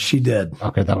Boss? She did.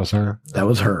 Okay. That was her. That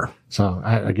was her. So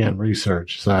again,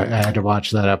 research. So I had to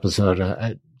watch that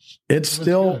episode. It's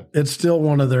still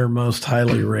one of their most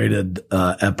highly rated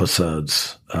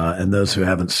episodes. And those who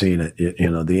haven't seen it,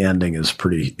 the ending is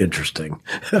pretty interesting.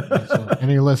 So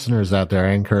any listeners out there,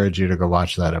 I encourage you to go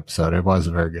watch that episode. It was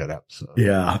a very good episode.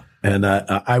 Yeah. And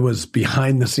I was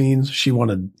behind the scenes. She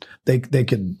wanted,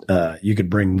 you could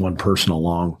bring one person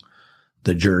along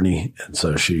the journey. And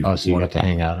so she. Oh, so you got to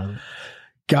hang out on it?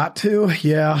 Got to.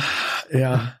 Yeah.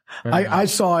 Yeah. I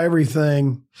saw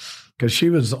everything. Because she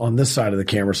was on this side of the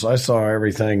camera, so I saw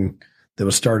everything that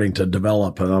was starting to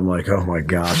develop, and I'm like, "Oh my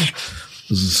gosh,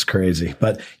 this is crazy!"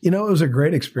 But it was a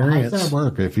great experience. How does that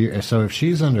work? If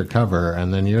she's undercover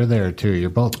and then you're there too,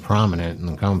 you're both prominent in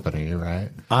the company,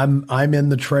 right? I'm in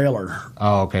the trailer.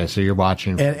 Oh, okay. So you're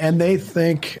watching, and they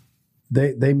think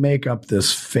they make up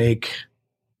this fake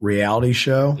reality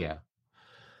show, yeah,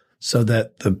 so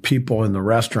that the people in the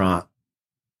restaurant.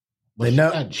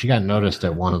 She got noticed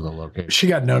at one of the locations. She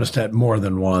got noticed at more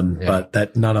than one, yeah. But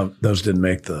that none of those didn't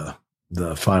make the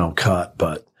final cut.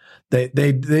 But they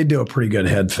do a pretty good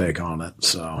head fake on it.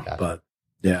 So, gotcha. But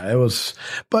yeah, it was.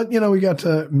 But we got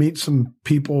to meet some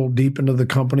people deep into the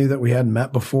company that we hadn't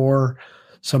met before.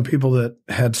 Some people that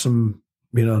had some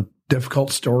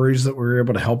difficult stories that we were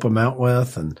able to help them out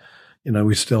with, and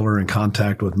we still are in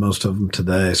contact with most of them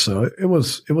today. So it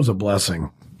was a blessing.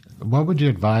 What would you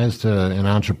advise to an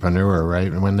entrepreneur,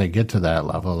 right? When they get to that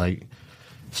level,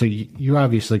 so you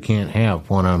obviously can't have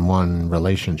one-on-one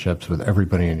relationships with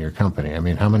everybody in your company. I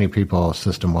mean, how many people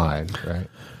system-wide, right?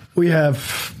 We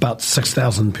have about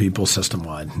 6,000 people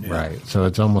system-wide. Yeah. Right. So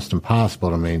it's almost impossible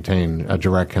to maintain a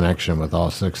direct connection with all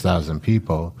 6,000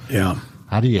 people. Yeah.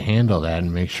 How do you handle that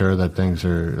and make sure that things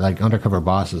are like Undercover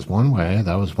Boss is one way.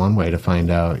 That was one way to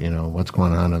find out, what's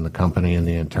going on in the company and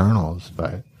the internals,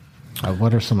 but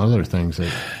what are some other things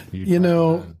that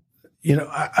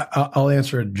I'll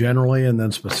answer it generally and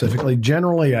then specifically.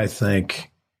 Generally, I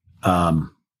think I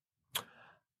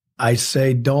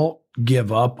say don't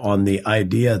give up on the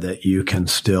idea that you can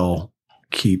still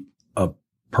keep a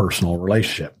personal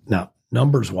relationship. Now,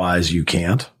 numbers wise, you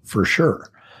can't for sure,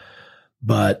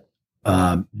 but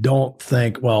don't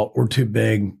think, well, we're too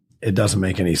big. It doesn't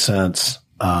make any sense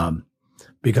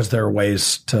because there are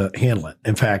ways to handle it.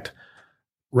 In fact,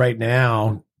 right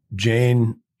now,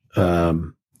 Jane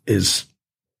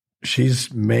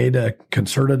she's made a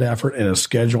concerted effort and is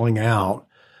scheduling out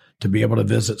to be able to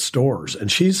visit stores. And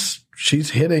she's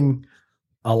hitting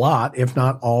a lot, if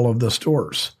not all of the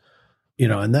stores,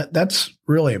 and that's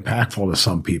really impactful to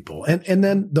some people. And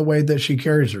then the way that she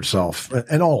carries herself,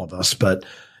 and all of us, but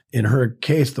in her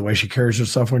case, the way she carries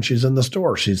herself when she's in the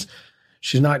store, she's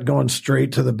not going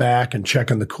straight to the back and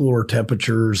checking the cooler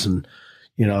temperatures and,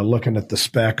 looking at the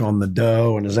spec on the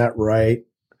dough and is that right?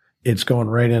 It's going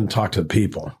right in and talk to the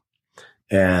people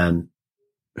and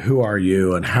who are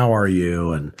you and how are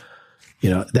you? And,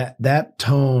 that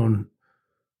tone,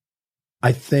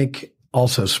 I think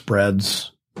also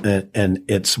spreads and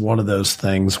it's one of those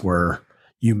things where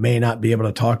you may not be able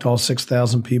to talk to all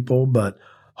 6,000 people, but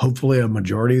hopefully a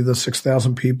majority of the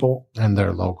 6,000 people and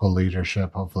their local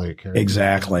leadership, hopefully it carries.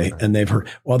 Exactly. And they've heard,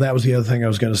 well, that was the other thing I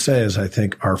was going to say is I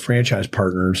think our franchise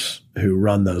partners who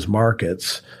run those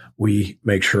markets, we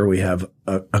make sure we have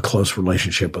a close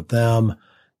relationship with them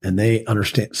and they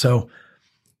understand. So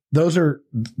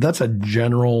that's a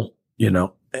general,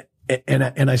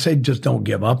 and I say, just don't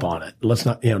give up on it. Let's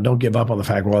not, don't give up on the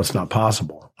fact, well, it's not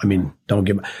possible. I mean, don't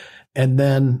give up. And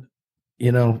then,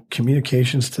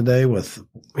 communications today with,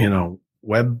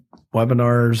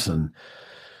 webinars and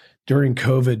during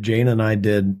COVID, Jane and I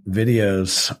did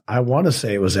videos. I want to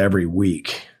say it was every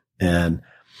week and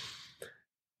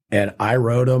I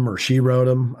wrote them or she wrote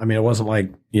them. I mean, it wasn't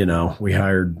like, we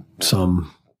hired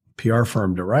some PR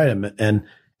firm to write them and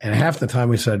half the time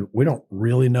we said, we don't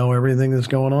really know everything that's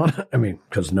going on. I mean,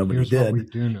 because nobody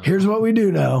did. Here's what we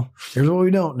do know. Here's what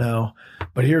we don't know.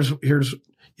 But here's,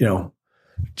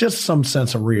 just some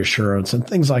sense of reassurance and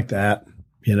things like that.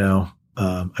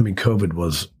 COVID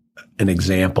was an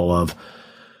example of,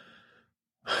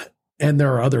 and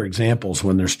there are other examples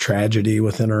when there's tragedy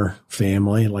within our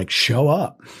family, like show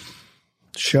up.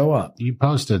 You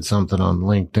posted something on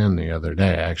LinkedIn the other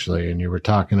day, actually, and you were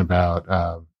talking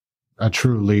about, a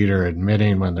true leader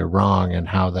admitting when they're wrong and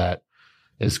how that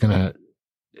is going to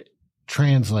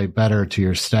translate better to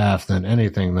your staff than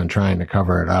anything than trying to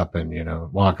cover it up and,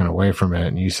 walking away from it.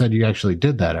 And you said you actually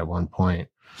did that at one point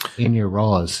in your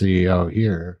role as CEO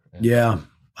here. Yeah,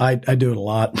 I do it a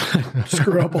lot.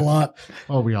 Screw up a lot.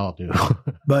 Well, we all do.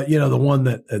 But, the one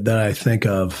that I think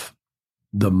of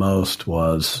the most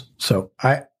was, so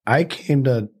I came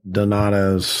to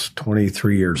Donato's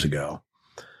 23 years ago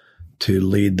to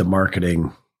lead the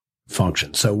marketing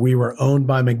function. So we were owned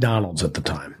by McDonald's at the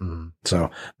time. Mm-hmm. So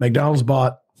McDonald's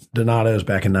bought Donato's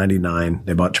back in 99.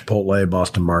 They bought Chipotle,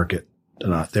 Boston Market.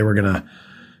 They were going to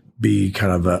be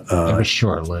kind of it was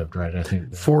short-lived, right? I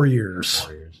think 4 years.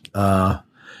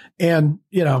 And,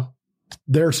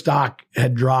 their stock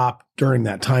had dropped during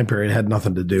that time period. It had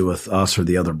nothing to do with us or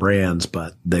the other brands,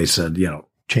 but they said,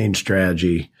 change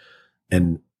strategy.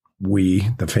 And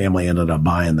the family ended up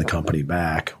buying the company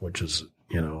back, which is,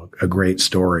 a great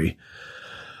story.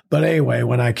 But anyway,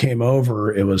 when I came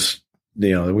over, it was, we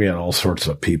had all sorts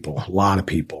of people, a lot of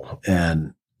people.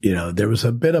 And, there was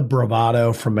a bit of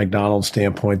bravado from McDonald's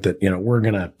standpoint that, we're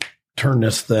going to turn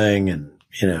this thing and,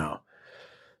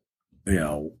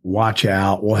 watch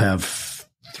out. We'll have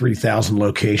 3,000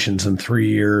 locations in 3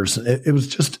 years. It was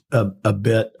just a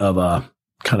bit of a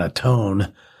kind of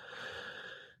tone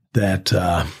that,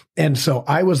 and so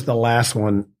I was the last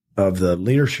one of the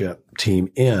leadership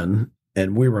team in,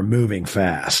 and we were moving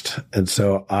fast. And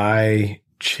so I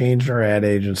changed our ad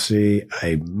agency.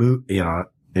 I moved, you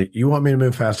want me to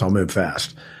move fast? I'll move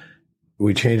fast.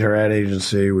 We changed our ad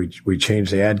agency. We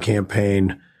changed the ad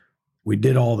campaign. We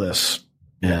did all this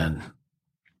and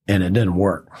it didn't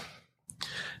work.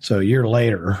 So a year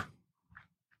later,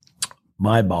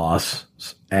 my boss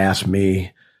asked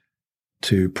me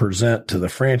to present to the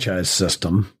franchise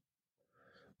system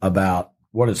about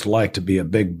what it's like to be a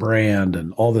big brand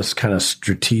and all this kind of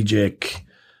strategic,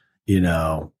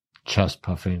 chest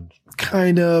puffing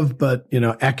kind of, but,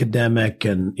 academic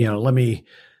and,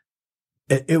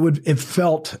 it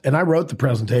felt, and I wrote the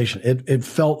presentation, it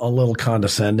felt a little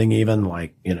condescending, even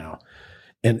like,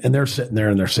 and they're sitting there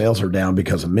and their sales are down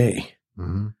because of me.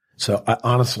 Mm-hmm. So I,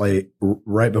 honestly,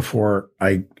 right before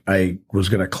I was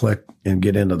going to click and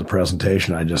get into the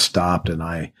presentation, I just stopped and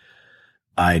I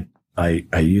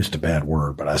used a bad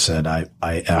word, but I said, I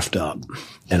effed up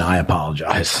and I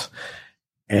apologize.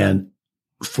 And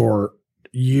for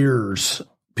years,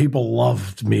 people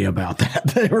loved me about that.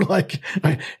 They were like,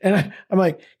 I'm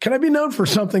like, can I be known for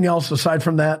something else aside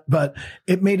from that? But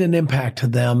it made an impact to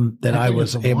them that I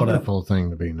was able to. It's a wonderful thing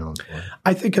to be known for.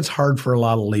 I think it's hard for a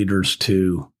lot of leaders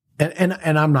to, and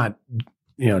I'm not,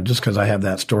 just because I have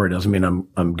that story doesn't mean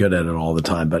I'm good at it all the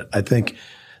time. But I think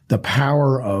the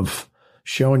power of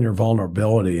showing your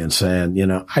vulnerability and saying,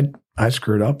 I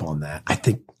screwed up on that. I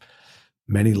think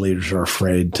many leaders are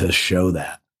afraid to show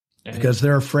that because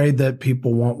they're afraid that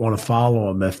people won't want to follow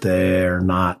them if they're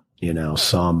not,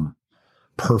 some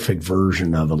perfect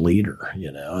version of a leader.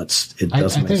 You know, it doesn't.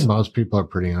 I think most people are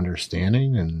pretty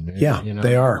understanding, and yeah, you know,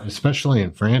 they are, especially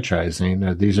in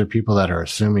franchising. These are people that are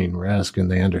assuming risk,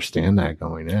 and they understand that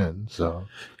going in. So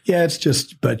yeah, it's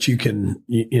just, but you can,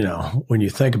 you know, when you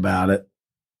think about it,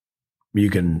 you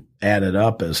can add it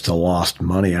up as to lost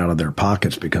money out of their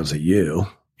pockets because of you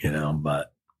know,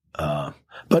 but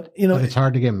you know, but it's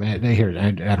hard to get mad. Here,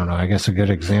 I don't know. I guess a good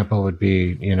example would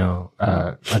be, you know,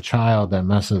 a child that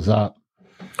messes up,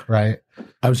 right?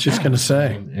 I was just going to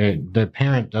say, the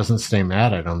parent doesn't stay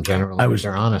mad at them generally.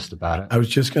 They're honest about it. I was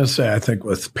just going to say, I think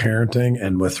with parenting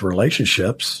and with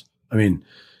relationships, I mean,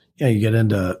 yeah, you get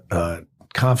into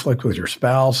conflict with your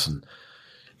spouse, and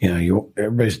you know,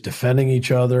 everybody's defending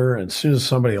each other. And as soon as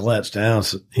somebody lets down,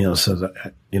 you know, says,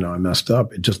 you know, I messed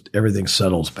up, it just, everything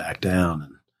settles back down.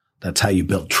 And that's how you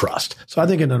build trust. So I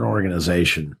think in an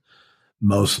organization,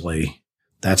 mostly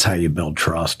that's how you build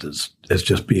trust is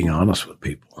just being honest with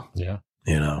people. Yeah.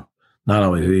 You know, not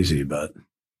always easy, but.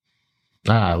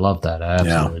 I love that. I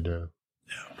absolutely do.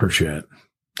 Yeah. Appreciate it.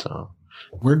 So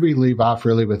where'd we leave off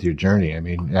really with your journey? I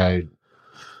mean,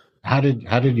 how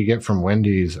did you get from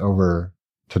Wendy's over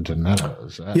to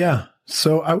Donato's? Yeah.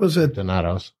 So I was at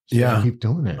Donato's. So yeah. Keep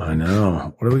doing it. I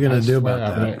know. What are we going to do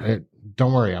about that?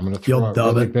 Don't worry. I'm going to throw it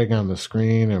really big on the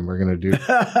screen, and we're going to do,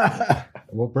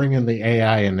 we'll bring in the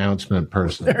AI announcement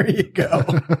person. There you go.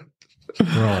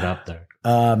 Throw it up there.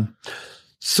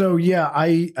 So yeah,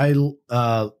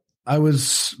 I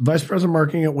was vice president of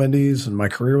marketing at Wendy's, and my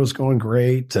career was going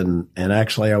great. And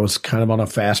actually I was kind of on a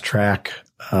fast track,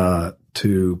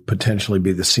 to potentially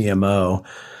be the CMO.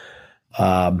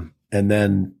 And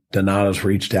then Donato's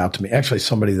reached out to me. Actually,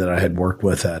 somebody that I had worked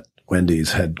with at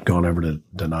Wendy's had gone over to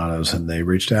Donato's, and they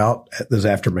reached out. This was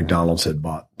after McDonald's had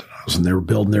bought Donato's, and they were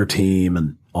building their team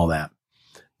and all that.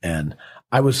 And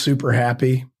I was super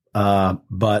happy.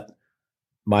 But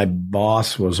my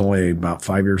boss was only about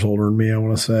 5 years older than me, I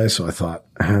want to say. So I thought,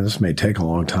 this may take a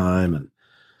long time.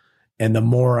 And the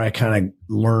more I kind of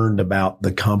learned about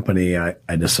the company, I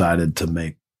decided to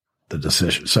make the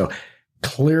decision. So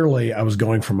clearly I was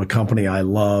going from a company I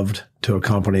loved to a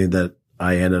company that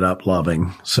I ended up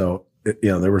loving. So, you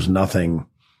know, there was nothing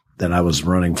that I was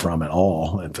running from at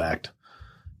all. In fact,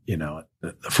 you know,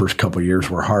 the first couple of years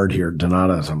were hard here at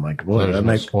Donato's. I'm like, well, that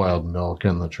makes spoiled milk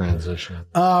in the transition.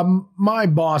 My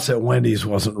boss at Wendy's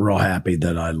wasn't real happy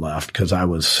that I left, because I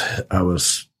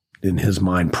was in his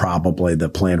mind probably the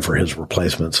plan for his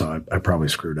replacement. So I probably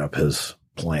screwed up his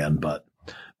plan, but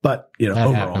you know, that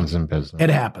overall, happens in business. It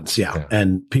happens. Yeah.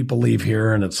 And people leave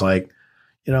here, and it's like,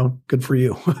 you know, good for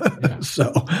you. Yeah.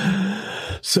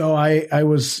 So I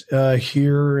was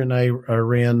here, and I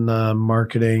ran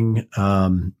marketing.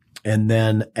 And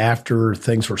then after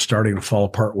things were starting to fall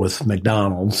apart with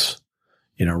McDonald's,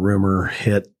 you know, rumor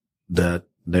hit that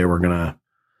they were going to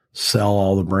sell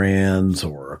all the brands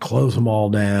or close them all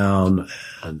down.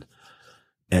 And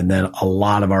then a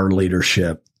lot of our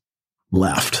leadership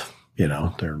left, you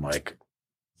know, they're like,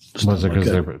 was it because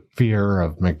they were fear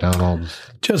of McDonald's?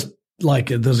 Just like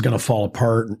this is going to fall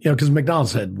apart, you know, because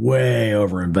McDonald's had way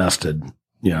overinvested,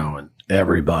 you know, in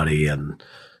everybody. And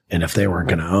if they weren't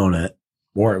going to own it,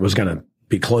 or it was going to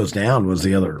be closed down, was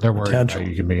the other potential.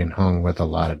 You could be hung with a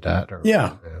lot of debt.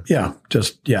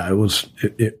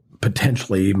 It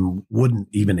potentially even wouldn't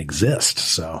even exist.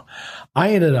 So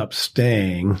I ended up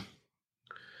staying,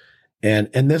 and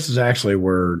this is actually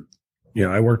where, you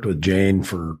know, I worked with Jane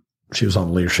she was on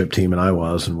the leadership team and I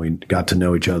was, and we got to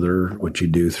know each other, which you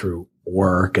do through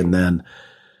work. And then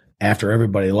after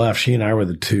everybody left, she and I were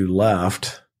the two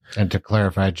left. And to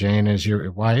clarify, Jane is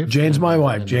your wife? Jane my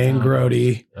wife, Jane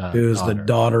Grody, who is the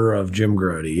daughter of Jim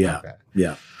Grody. Yeah. Okay.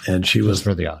 Yeah. And she was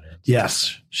for the audience.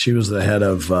 Yes. She was the head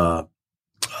of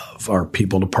our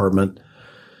people department,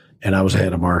 and I was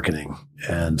head of marketing.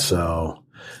 And so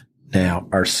now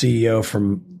our CEO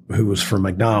who was from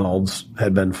McDonald's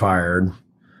had been fired.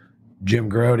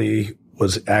 Jim Grody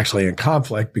was actually in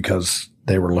conflict because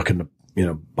they were looking to, you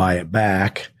know, buy it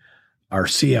back. Our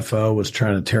CFO was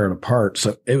trying to tear it apart.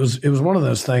 So it was one of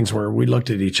those things where we looked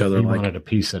at each other he wanted to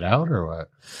piece it out, or what?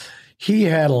 He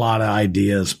had a lot of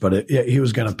ideas, but he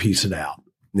was going to piece it out,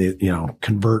 you know,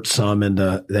 convert some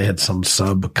into, they had some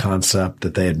sub concept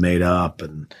that they had made up,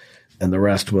 and the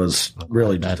rest was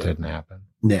really that didn't happen.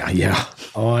 Yeah.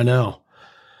 Oh, I know.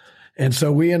 And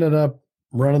so we ended up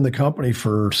running the company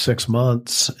for 6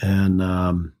 months.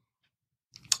 And,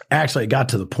 actually it got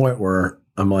to the point where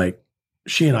I'm like,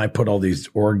 she and I put all these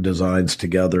org designs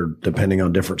together, depending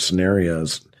on different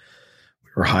scenarios.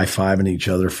 We were high-fiving each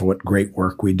other for what great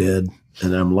work we did.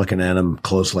 And I'm looking at them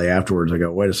closely afterwards. I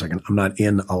go, wait a second, I'm not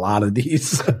in a lot of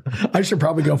these. I should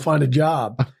probably go find a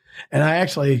job. And I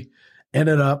actually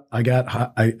ended up, I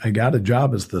got a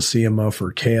job as the CMO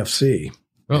for KFC.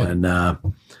 Really?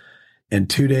 And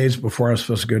 2 days before I was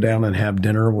supposed to go down and have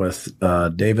dinner with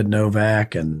David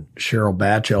Novak and Cheryl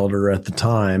Batchelder at the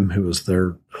time, who was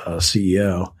their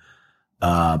CEO,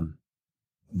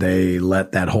 they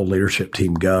let that whole leadership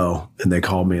team go, and they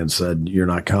called me and said, "You're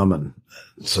not coming."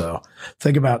 So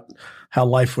think about how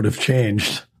life would have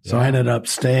changed. So I ended up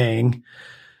staying.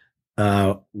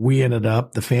 The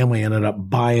family ended up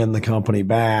buying the company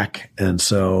back. And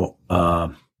so, I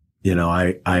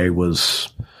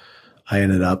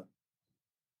ended up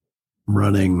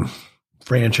running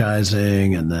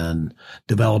franchising and then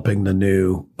developing the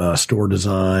new store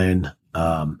design.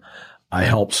 I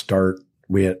helped start,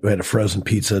 we had a frozen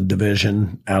pizza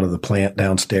division out of the plant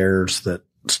downstairs that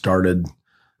started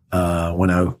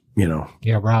when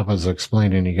Yeah, Rob was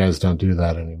explaining you guys don't do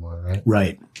that anymore, right?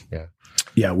 Right. Yeah.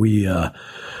 Yeah, we had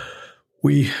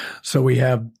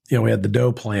the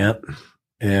dough plant,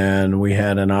 and we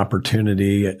had an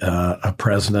opportunity. A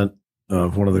president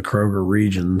of one of the Kroger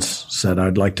regions said,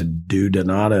 "I'd like to do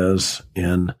Donato's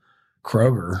in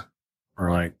Kroger."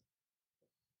 We're like,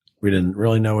 we didn't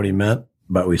really know what he meant,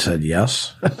 but we said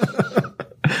yes.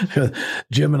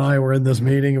 Jim and I were in this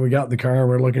meeting, and we got in the car, and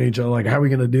we're looking at each other like, how are we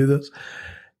going to do this?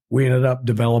 We ended up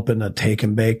developing a take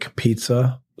and bake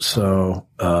pizza. So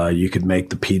you could make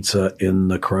the pizza in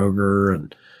the Kroger,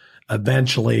 and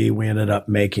eventually we ended up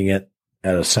making it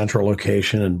at a central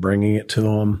location and bringing it to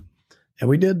them. And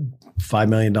we did $5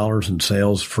 million in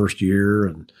sales first year,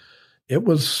 and it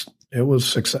was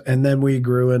success. And then we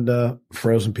grew into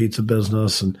frozen pizza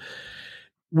business, and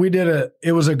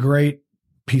it was a great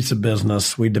pizza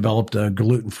business. We developed a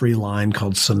gluten-free line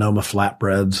called Sonoma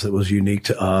Flatbreads that was unique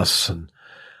to us, and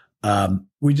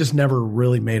we just never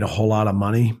really made a whole lot of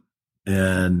money,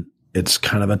 and it's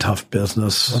kind of a tough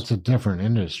business. That's a different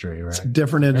industry, right? It's a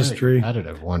different industry.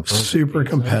 Competitive one. Super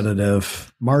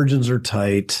competitive. Margins are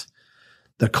tight.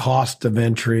 The cost of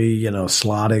entry,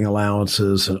 slotting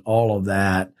allowances and all of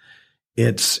that.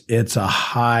 It's a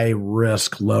high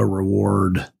risk, low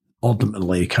reward,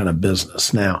 ultimately kind of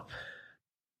business. Now,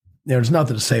 there's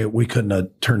nothing to say we couldn't have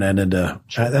turned that into,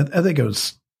 I think it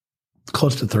was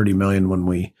close to 30 million when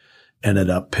we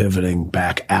ended up pivoting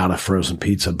back out of frozen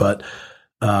pizza. But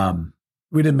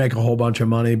we didn't make a whole bunch of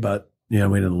money, but we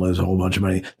didn't lose a whole bunch of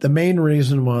money. The main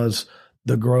reason was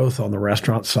the growth on the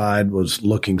restaurant side was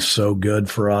looking so good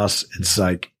for us. It's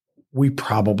like, we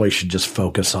probably should just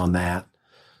focus on that.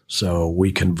 So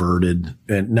we converted,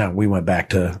 and now we went back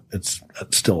to, it's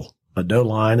still a dough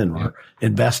line, and we're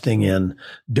investing in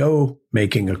dough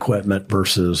making equipment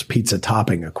versus pizza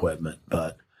topping equipment.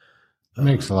 But it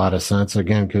makes a lot of sense,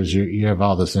 again, because you have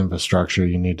all this infrastructure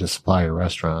you need to supply your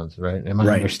restaurants, right? Am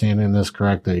I understanding this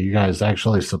correct, that you guys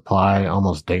actually supply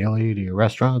almost daily to your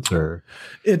restaurants, or?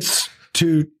 It's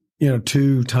two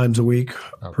times a week,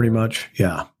 pretty much.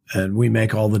 Yeah. And we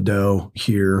make all the dough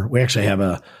here. We actually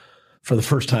have for the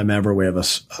first time ever, we have a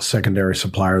secondary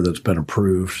supplier that's been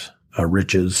approved,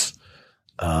 Riches,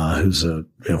 who's a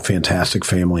fantastic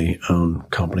family owned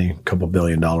company, $2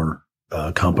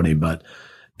 billion company,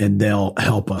 and they'll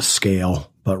help us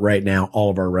scale. But right now,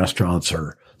 all of our restaurants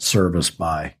are serviced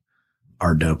by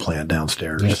our dough plant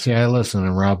downstairs. Yeah, see, I listen,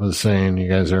 and Rob was saying you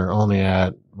guys are only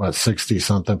at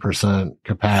 60-something%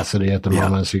 capacity at the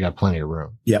moment, so you got plenty of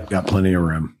room. Yep, got plenty of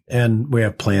room, and we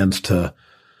have plans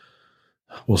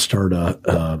we'll start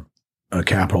a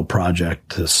capital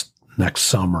project this next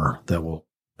summer that will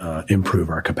improve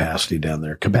our capacity down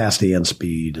there, capacity and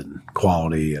speed and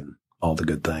quality and all the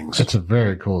good things. It's a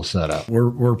very cool setup.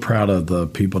 We're proud of the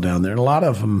people down there. And a lot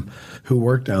of them who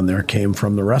work down there came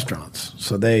from the restaurants.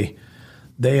 So they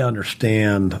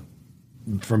understand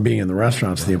from being in the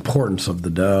restaurants the importance of the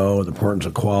dough, the importance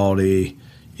of quality,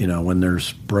 when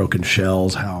there's broken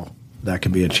shells, how that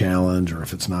can be a challenge, or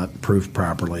if it's not proofed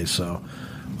properly. So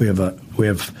we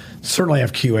certainly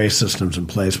have QA systems in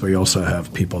place, but we also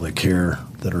have people that care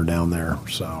that are down there.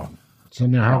 So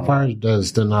now, how far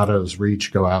does Donato's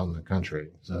reach go out in the country?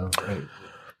 So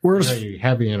we're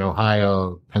heavy in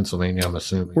Ohio, Pennsylvania, I'm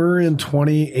assuming. We're in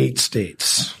 28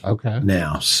 states. Okay.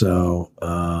 Now, so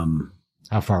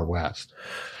how far west?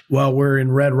 Well, we're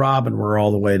in Red Robin. We're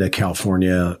all the way to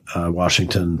California,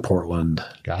 Washington, Portland,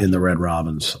 in the Red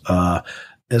Robins.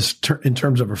 In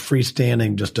terms of a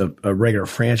freestanding, just a regular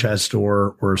franchise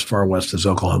store, we're as far west as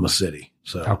Oklahoma City.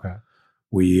 So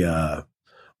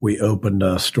we opened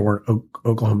a store in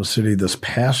Oklahoma City this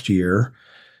past year,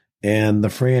 and the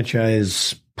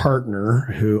franchise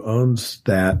partner who owns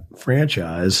that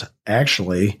franchise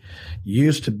actually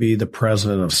used to be the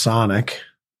president of Sonic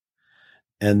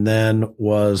and then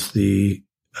was the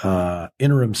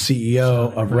interim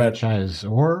CEO of Red. Franchise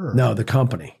or No, the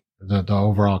company. the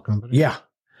overall company? Yeah.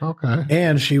 Okay.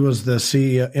 And she was the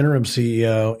CEO, interim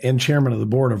CEO and chairman of the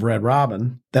board of Red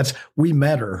Robin. We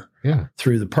met her Yeah.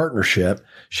 through the partnership.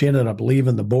 She ended up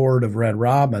leaving the board of Red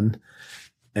Robin,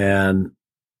 and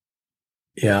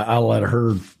yeah, I'll let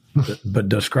her but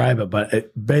describe it.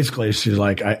 But basically, she's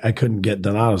like, I couldn't get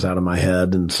Donato's out of my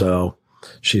head, and so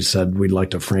she said we'd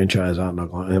like to franchise out in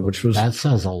Oklahoma, which was That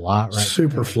says a lot, right?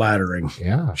 super there. flattering.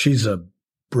 Yeah. She's a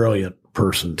brilliant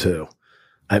person too.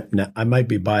 I might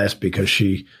be biased because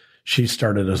she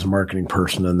started as a marketing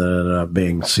person and then ended up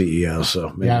being CEO. So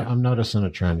maybe. Yeah, I'm noticing a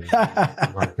trend in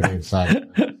the marketing side.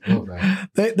 A little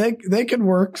bit. They can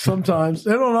work sometimes.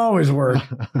 They don't always work.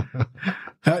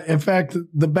 In fact,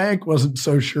 the bank wasn't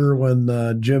so sure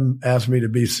when Jim asked me to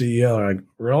be CEO. I'm like,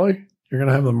 really? You're going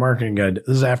to have the marketing guy? This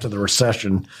is after the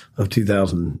recession of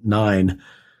 2009.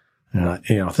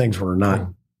 Things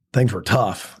were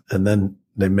tough, and then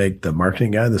they make the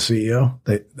marketing guy the CEO.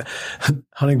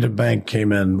 Huntington Bank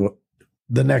came in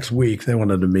the next week. They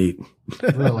wanted to meet.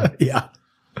 Really? Yeah.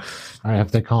 All right,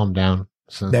 have they calmed down?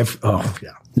 Yeah.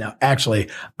 Now, actually,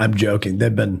 I'm joking.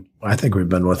 I think we've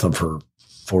been with them for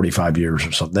 45 years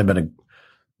or something. They've been a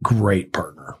great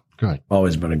partner. Good.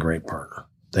 Always been a great partner.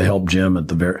 They helped Jim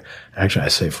actually, I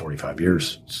say 45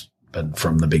 years. It's been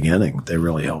from the beginning. They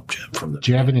really helped Jim from the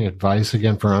Do you have any advice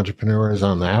again for entrepreneurs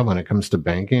on that when it comes to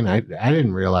banking? I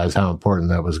didn't realize how important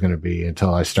that was going to be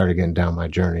until I started getting down my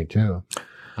journey too.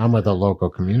 I'm with a local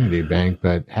community bank,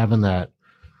 but having that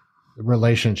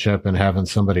relationship and having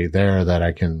somebody there that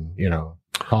I can,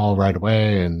 call right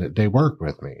away and they work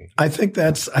with me. I think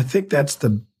that's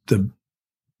the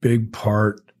big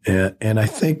part. And I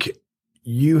think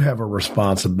you have a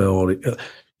responsibility.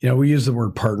 We use the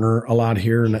word partner a lot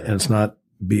here, and it's not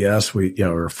BS.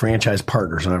 We're franchise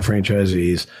partners, not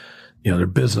franchisees. They're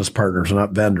business partners,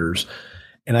 not vendors.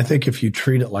 And I think if you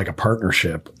treat it like a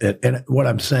partnership, and what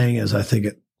I'm saying is I think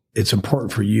it's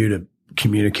important for you to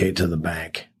communicate to the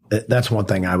bank. That's one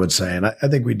thing I would say. And I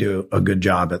think we do a good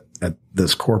job at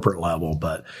this corporate level,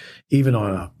 but even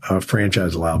on a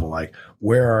franchise level, like,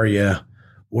 where are you?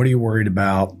 What are you worried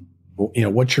about?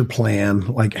 What's your plan?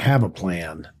 Like, have a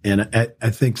plan. And I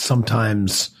think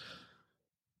sometimes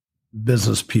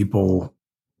business people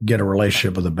get a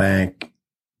relationship with a bank,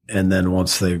 and then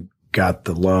once they've got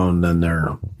the loan, then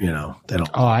they're, they don't.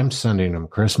 Oh, I'm sending them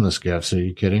Christmas gifts. Are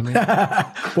you kidding me?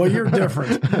 Well, you're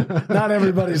different. Not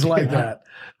everybody's like that.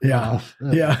 Yeah.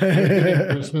 Yeah.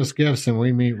 Christmas gifts, and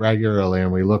we meet regularly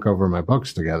and we look over my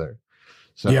books together.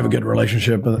 So you have a good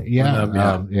relationship with them?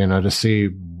 Yeah. To see,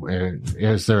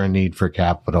 is there a need for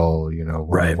capital,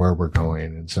 Right. where we're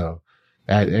going. And so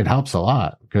it helps a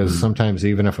lot because sometimes,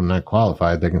 even if I'm not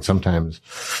qualified, they can sometimes,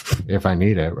 if I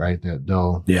need it, right,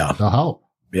 they'll help.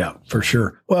 Yeah, for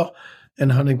sure. Well, and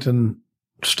Huntington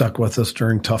stuck with us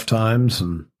during tough times,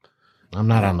 and I'm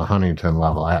not on the Huntington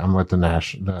level. I'm with the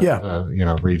national,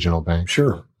 regional bank.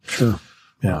 Sure.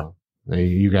 Yeah.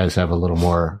 You guys have a little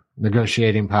more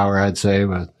negotiating power, I'd say,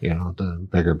 with, the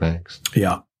bigger banks.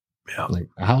 Yeah. Like,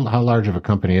 how large of a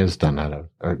company is Donato?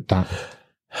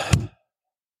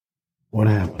 What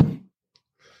happened?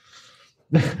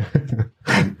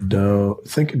 Dough.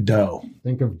 Think of dough.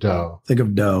 Think of dough. Think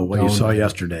of dough. What you saw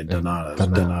yesterday, Donato's.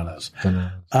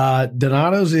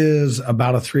 Donato's is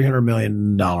about a $300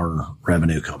 million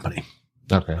revenue company.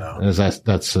 Okay.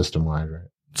 That's system wide, right?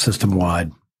 System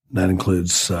wide. That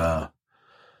includes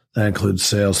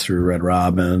sales through Red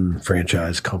Robin,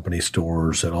 franchise company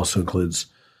stores. It also includes,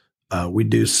 we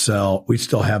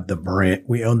still have the brand.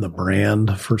 We own the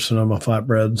brand for Sonoma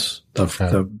Flatbreads,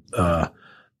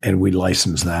 and we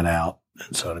license that out.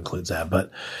 And so it includes that.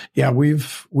 But yeah,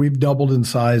 we've doubled in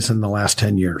size in the last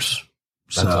 10 years.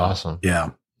 That's awesome. Yeah.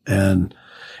 And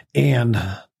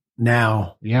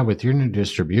now. Yeah, with your new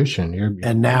distribution,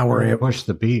 we're able to push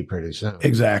the beat pretty soon.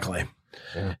 Exactly.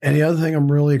 Yeah. And the other thing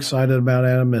I'm really excited about,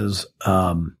 Adam, is,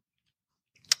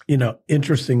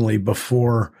 interestingly,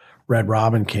 before Red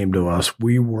Robin came to us,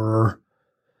 we were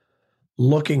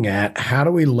looking at how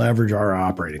do we leverage our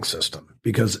operating system,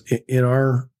 because in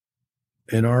our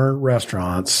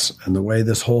restaurants and the way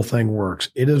this whole thing works,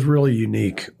 it is really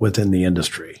unique within the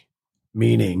industry,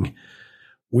 meaning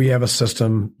we have a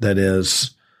system that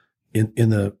is in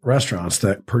the restaurants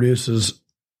that produces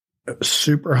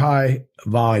super high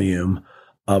volume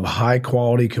of high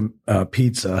quality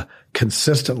pizza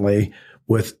consistently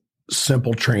with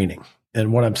simple training.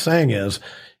 And what I'm saying is,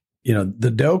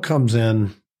 the dough comes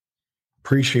in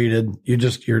pre-sheeted.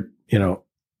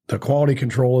 The quality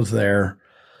control is there.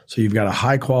 So you've got a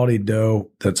high quality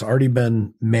dough that's already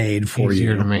been made for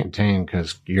Easier you. to maintain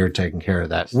because you're taking care of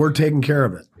that. We're taking care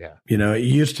of it. Yeah. It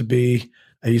used to be,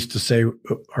 I used to say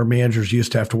our managers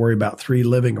used to have to worry about 3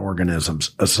 living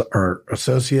organisms, our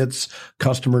associates,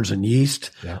 customers, and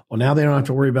yeast. Yeah. Well, now they don't have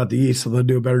to worry about the yeast, so they'll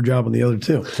do a better job on the other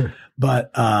 2.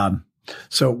 But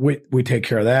so we take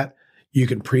care of that. You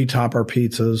can pre-top our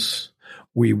pizzas.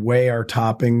 We weigh our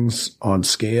toppings on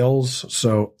scales.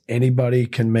 So anybody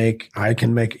can make,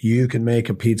 you can make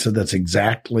a pizza that's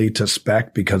exactly to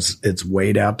spec because it's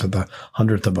weighed out to the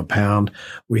 100th of a pound.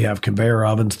 We have conveyor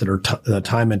ovens that are the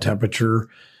time and temperature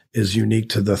is unique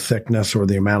to the thickness or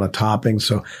the amount of toppings.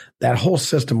 So that whole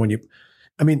system,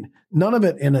 none of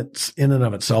it in and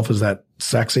of itself is that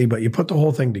sexy, but you put the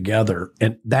whole thing together,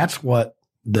 and that's what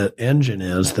the engine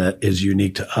is that is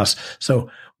unique to us. So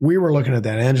we were looking at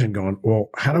that engine going, well,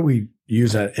 how do we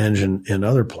use that engine in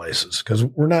other places? Because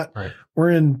we're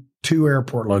in 2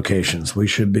 airport locations. We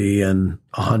should be in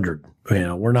 100.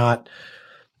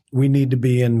 We need to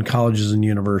be in colleges and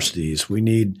universities. We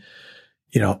need,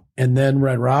 and then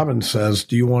Red Robin says,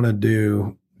 do you want to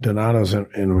do Donato's?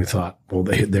 And we thought, well,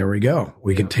 there we go.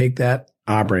 We can take that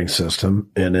operating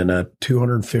system, and in a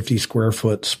 250 square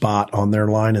foot spot on their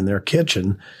line in their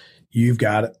kitchen, you've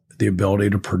got the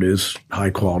ability to produce high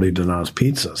quality Donato's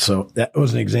pizza. So that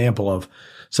was an example of,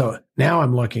 so now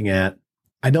I'm looking at,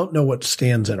 I don't know what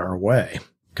stands in our way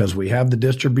because we have the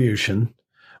distribution,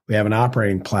 we have an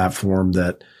operating platform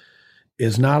that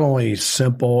is not only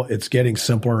simple, it's getting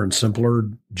simpler and simpler.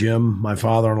 Jim, my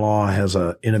father-in-law, has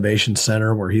an innovation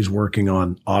center where he's working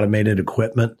on automated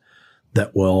equipment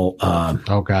that will,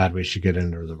 oh God, we should get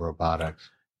into the robotics.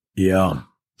 Yeah.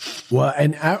 Well,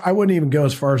 and I wouldn't even go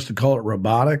as far as to call it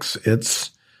robotics.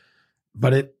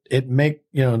 But it make,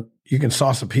 you can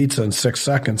sauce a pizza in 6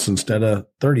 seconds instead of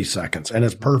 30 seconds, and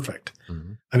it's perfect.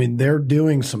 Mm-hmm. They're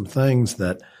doing some things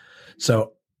that,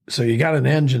 so you got an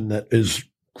engine that is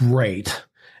great,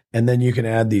 and then you can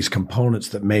add these components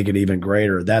that make it even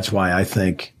greater. That's why I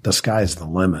think the sky's the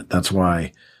limit. That's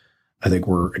why I think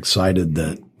we're excited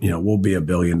that, we'll be $1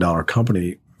 billion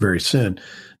company very soon.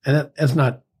 And that's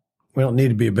not, we don't need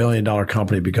to be $1 billion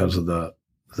company because of the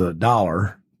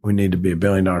dollar. We need to be $1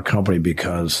 billion company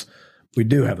because we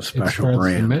do have a special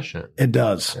brand. The mission. It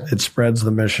does. Yeah. It spreads the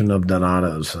mission of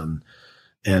Donato's, and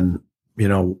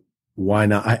why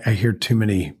not? I hear too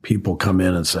many people come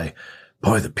in and say,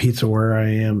 boy, the pizza where I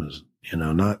am is,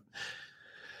 not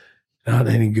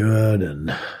any good.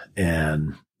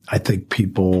 And I think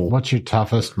people. What's your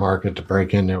toughest market to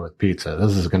break in there with pizza?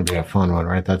 This is going to be a fun one,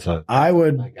 right?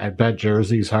 I bet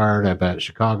Jersey's hard. I bet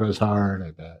Chicago's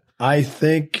hard. I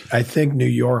think New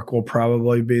York will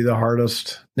probably be the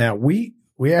hardest. Now we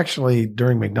actually,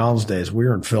 during McDonald's days, we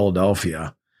were in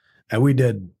Philadelphia, and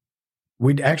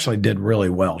we actually did really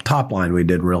well. Top line, we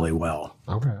did really well.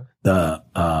 Okay.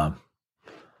 I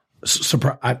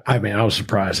was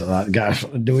surprised. I thought, gosh,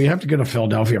 do we have to go to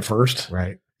Philadelphia first?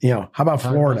 Right. How about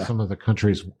Florida? Some of the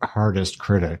country's hardest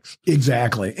critics.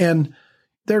 Exactly. And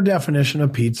their definition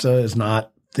of pizza is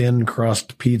not thin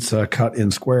crust pizza cut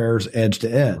in squares, edge to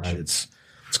edge. Right. It's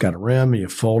got a rim, you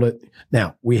fold it.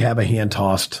 Now, we have a hand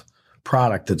tossed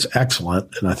product that's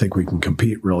excellent, and I think we can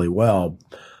compete really well.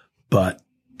 But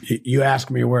you ask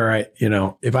me where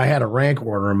if I had a rank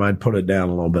order them, I'd put it down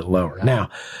a little bit lower. Yeah. Now,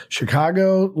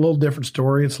 Chicago, a little different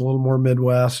story. It's a little more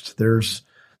Midwest. There's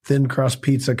thin crust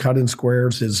pizza cut in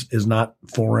squares is not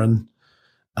foreign.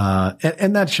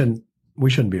 And that we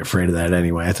shouldn't be afraid of that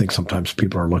anyway. I think sometimes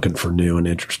people are looking for new and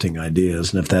interesting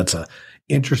ideas. And if that's a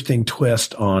interesting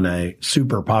twist on a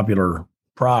super popular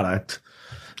product.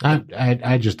 I'm not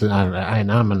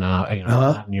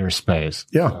in your space.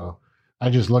 Yeah. So I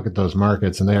just look at those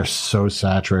markets and they are so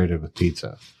saturated with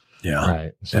pizza. Yeah.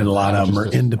 Right. So and a lot of them are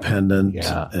independent.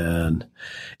 Yeah.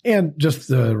 And just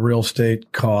the real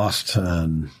estate cost.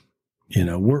 And,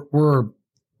 we're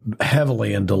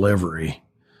heavily in delivery.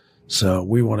 So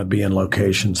we want to be in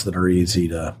locations that are easy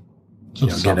to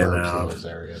get in and out of. Those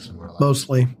areas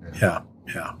mostly. Yeah.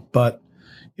 Yeah. But,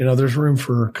 there's room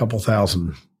for a couple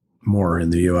thousand more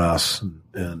in the U.S.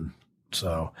 And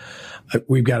so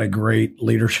we've got a great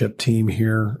leadership team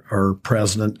here. Our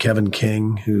president, Kevin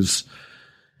King,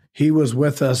 he was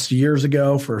with us years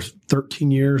ago for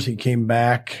 13 years. He came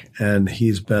back and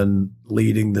he's been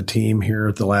leading the team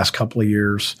here the last couple of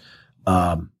years.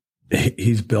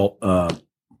 He's built a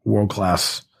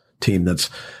world-class team that's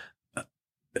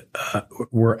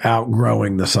we're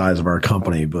outgrowing the size of our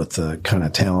company with the kind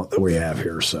of talent that we have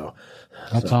here. So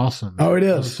That's awesome. Oh, it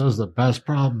is. Those are the best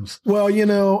problems. Well,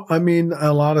 I mean,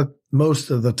 most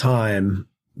of the time,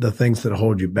 the things that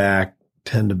hold you back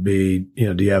tend to be,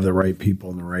 do you have the right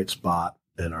people in the right spot?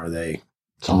 And are they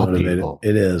motivated? People.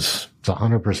 It is. It's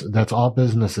 100%. That's all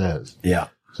business is. Yeah.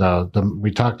 So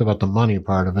we talked about the money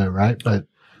part of it, right? But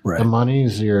the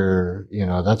money's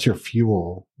that's your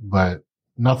fuel, but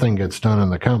nothing gets done in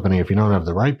the company if you don't have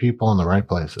the right people in the right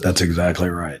places. That's exactly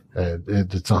right.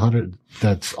 It's 100.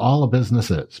 That's all a business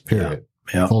is, period.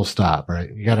 Yeah. Full stop, right?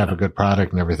 You got to have a good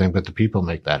product and everything, but the people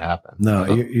make that happen.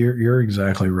 No, you're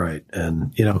exactly right.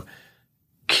 And,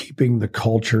 keeping the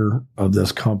culture of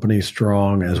this company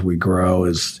strong as we grow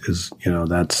is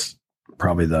that's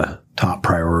probably the top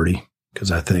priority.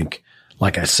 Because I think,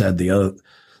 like I said, the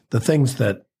things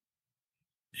that,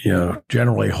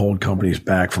 generally hold companies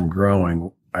back from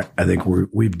growing, I think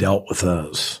we've dealt with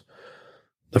those.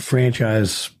 The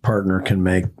franchise partner can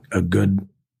make a good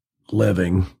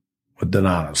living with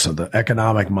Donato. So the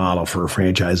economic model for a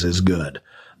franchise is good.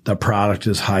 The product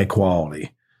is high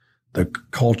quality. The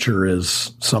culture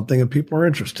is something that people are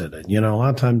interested in. A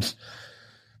lot of times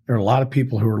there are a lot of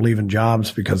people who are leaving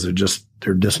jobs because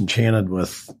they're disenchanted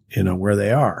with, where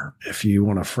they are. If you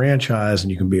want a franchise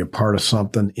and you can be a part of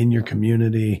something in your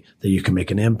community that you can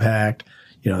make an impact,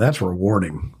 that's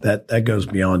rewarding. That goes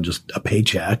beyond just a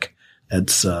paycheck.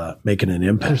 It's making an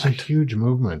impact. There's a huge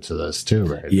movement to this too,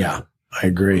 right? Yeah, I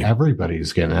agree.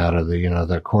 Everybody's getting out of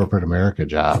the corporate America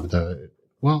job.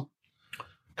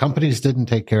 Companies didn't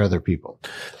take care of their people.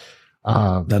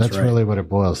 That's right. Really what it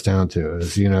boils down to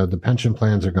is, the pension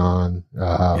plans are gone.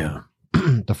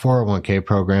 The 401k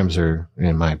programs are,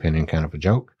 in my opinion, kind of a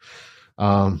joke.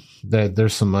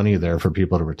 There's some money there for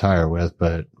people to retire with,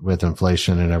 but with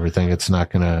inflation and everything, it's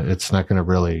not gonna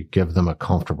really give them a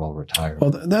comfortable retirement.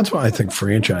 Well, that's why I think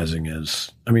franchising is.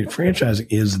 I mean, franchising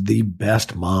is the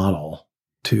best model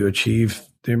to achieve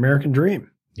the American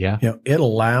dream. Yeah, it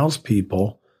allows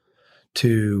people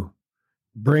to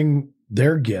bring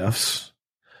their gifts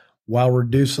while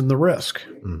reducing the risk.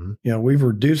 Mm-hmm. We've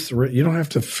reduced the risk. You don't have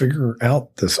to figure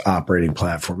out this operating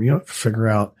platform. You don't have to figure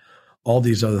out all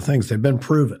these other things. They've been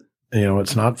proven.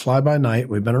 It's not fly by night.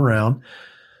 We've been around,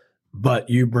 but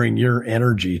you bring your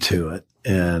energy to it.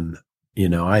 And,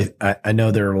 I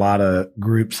know there are a lot of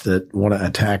groups that want to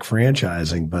attack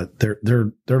franchising, but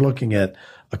they're looking at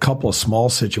a couple of small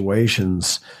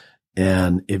situations.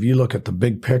 And if you look at the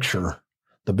big picture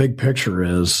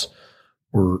is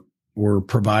we're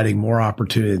providing more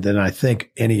opportunity than I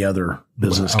think any other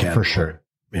business can. For sure.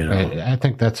 I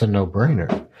think that's a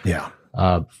no-brainer. Yeah.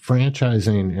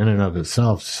 Franchising in and of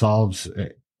itself solves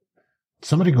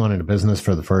somebody going into business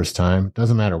for the first time.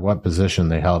 Doesn't matter what position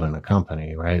they held in a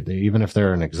company, right? Even if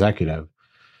they're an executive,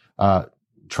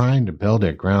 trying to build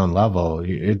at ground level,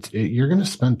 you're going to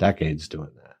spend decades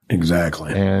doing that.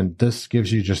 Exactly. And this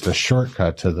gives you just a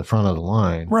shortcut to the front of the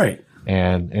line. Right.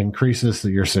 And increases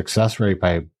your success rate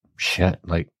by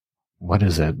what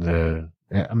is it?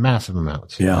 Massive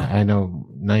amounts. Yeah. I know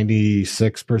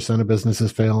 96% of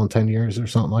businesses fail in 10 years or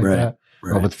something like that.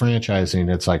 Right. But with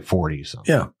franchising, it's like 40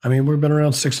 something. Yeah. I mean, we've been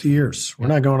around 60 years. We're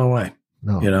not going away.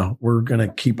 No. We're going to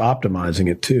keep optimizing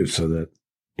it too, so that,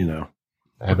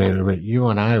 I mean, you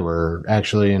and I were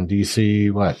actually in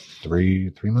DC, what,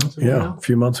 three months ago? Yeah, now? a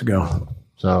few months ago.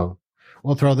 So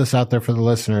we'll throw this out there for the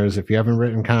listeners. If you haven't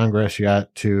written Congress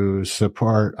yet to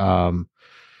support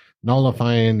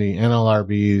nullifying the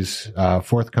NLRB's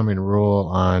forthcoming rule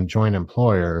on joint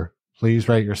employer, please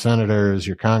write your senators,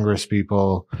 your Congress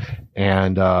people,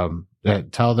 and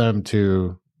tell them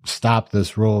to stop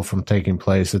this rule from taking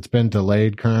place. It's been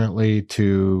delayed currently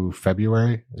to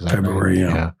February. Is that February,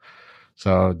 right? Yeah.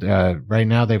 So right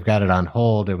now they've got it on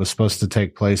hold. It was supposed to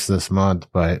take place this month,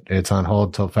 but it's on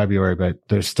hold till February. But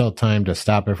there's still time to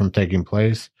stop it from taking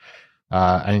place.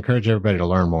 I encourage everybody to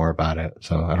learn more about it.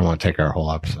 So I don't want to take our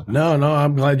whole episode. No,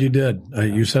 I'm glad you did.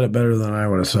 You said it better than I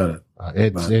would have said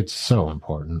it. It's so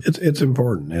important. It's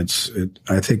important.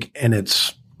 I think, and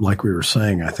it's like we were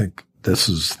saying, I think this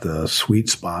is the sweet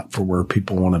spot for where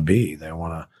people want to be. They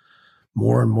want to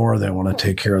more and more. They want to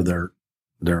take care of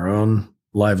their own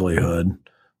livelihood,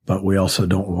 but we also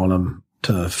don't want them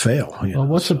to fail.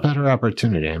 What's a better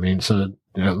opportunity? I mean,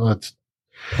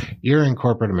 you're in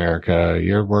corporate America,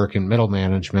 you're working middle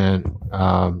management.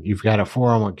 You've got a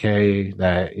 401k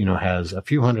that, has a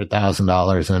few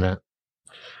 $100,000 in it.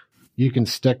 You can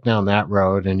stick down that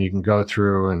road and you can go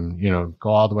through and, go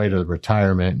all the way to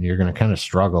retirement, and you're going to kind of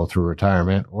struggle through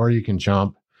retirement, or you can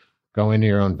go into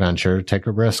your own venture, take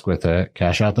a risk with it,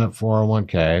 cash out that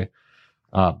 401k,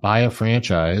 buy a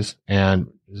franchise,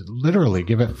 and literally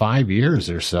give it 5 years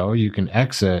or so. You can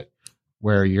exit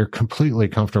where you're completely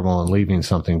comfortable in leaving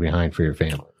something behind for your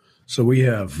family? So we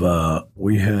have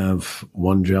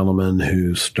one gentleman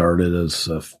who started as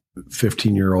a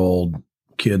 15-year-old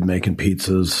kid making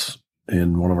pizzas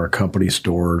in one of our company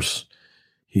stores.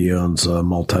 He owns a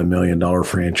multi-million-dollar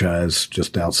franchise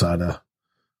just outside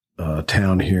of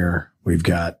town here.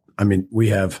 We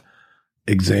have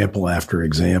example after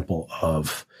example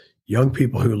of young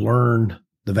people who learn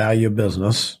the value of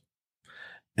business,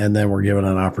 and then we're given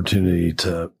an opportunity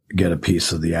to get a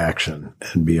piece of the action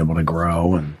and be able to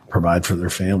grow and provide for their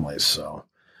families. So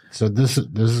this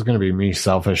is going to be me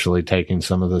selfishly taking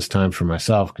some of this time for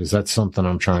myself, because that's something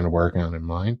I'm trying to work on in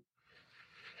mine.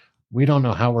 We don't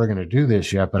know how we're going to do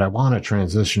this yet, but I want a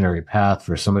transitionary path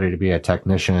for somebody to be a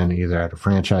technician, either at a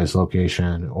franchise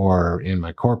location or in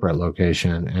my corporate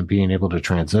location, and being able to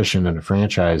transition into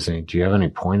franchising. Do you have any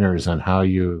pointers on how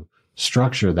you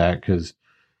structure that? Because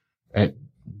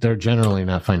they're generally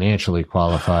not financially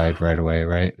qualified right away,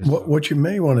 right? What you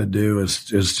may want to do is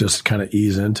just kind of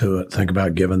ease into it. Think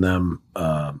about giving them,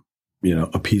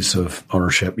 a piece of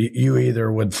ownership. You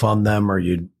either would fund them or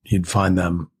you'd find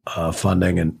them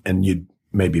funding, and you'd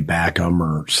maybe back them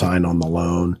or sign on the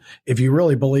loan if you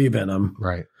really believe in them,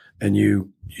 right? And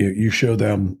you show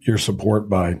them your support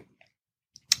by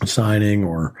signing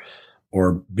or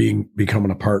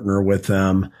becoming a partner with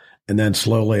them, and then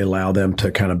slowly allow them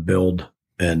to kind of build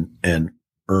and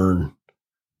earn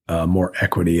more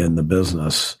equity in the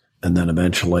business, and then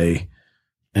eventually,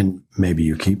 and maybe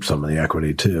you keep some of the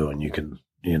equity too, and you can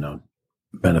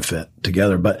benefit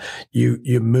together. But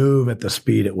you move at the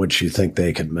speed at which you think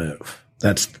they can move.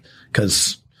 That's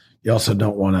because you also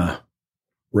don't want to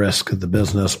risk the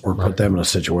business or put them in a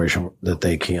situation that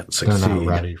they can't succeed. They're not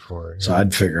ready for it. So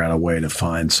I'd figure out a way to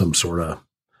find some sort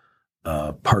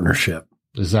of partnership.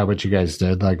 Is that what you guys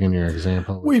did, like in your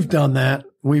example? We've done that.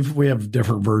 We have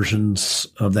different versions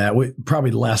of that. We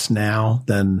probably less now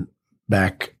than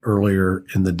back earlier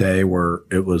in the day where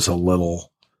it was a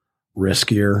little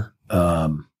riskier.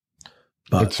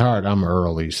 But it's hard. I'm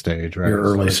early stage, right? You're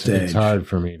early stage. It's hard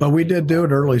for me. But we did do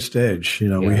it early stage.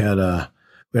 We had a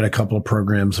couple of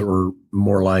programs that were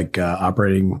more like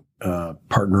operating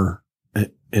partner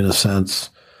in a sense.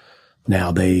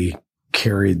 Now they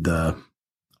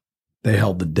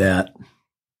held the debt.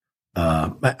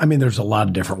 There's a lot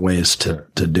of different ways to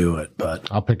do it, but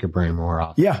I'll pick your brain more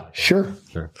often. Yeah, sure.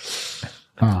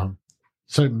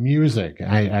 So music,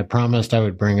 I promised I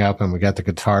would bring up, and we got the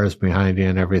guitars behind you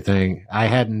and everything. I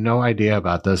had no idea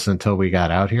about this until we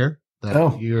got out here.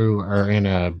 You are in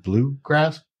a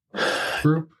bluegrass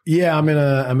group? Yeah, I'm in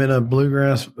a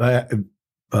bluegrass.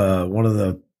 One of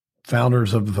the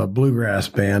founders of a bluegrass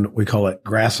band. We call it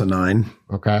Grassanine.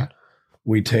 Okay.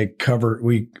 We take cover.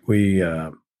 We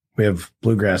have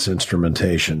bluegrass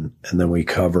instrumentation, and then we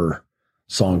cover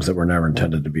songs that were never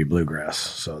intended to be bluegrass.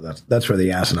 So that's where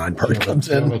the asinine part comes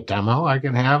in. A demo I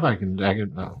can have. I can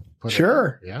put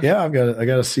sure. It, yeah. I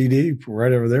got a CD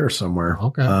right over there somewhere.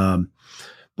 Okay.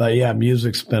 But yeah,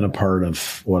 music's been a part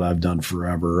of what I've done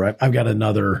forever. I've got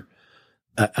another.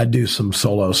 I do some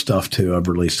solo stuff too. I've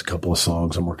released a couple of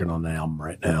songs. I'm working on an album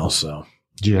right now. So.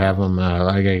 Do you have them?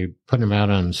 Are you putting them out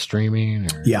on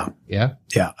streaming? Or? Yeah.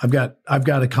 I've got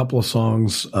a couple of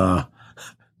songs.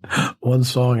 One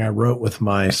song I wrote with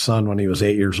my son when he was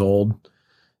 8 years old.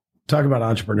 Talk about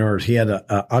entrepreneurs. He had an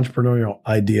entrepreneurial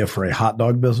idea for a hot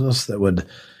dog business that would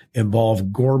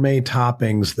involve gourmet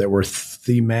toppings that were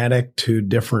thematic to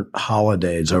different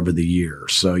holidays over the year.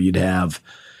 So you'd have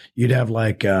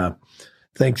like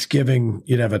Thanksgiving,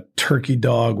 you'd have a turkey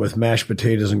dog with mashed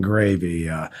potatoes and gravy.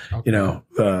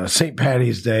 St.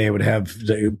 Patty's Day would have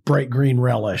the bright green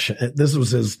relish. This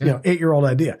was his 8-year-old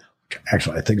idea.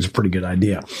 Actually, I think it's a pretty good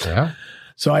idea. Yeah.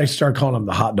 So I started calling him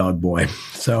the Hot Dog Boy.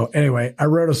 So anyway, I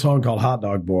wrote a song called Hot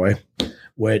Dog Boy,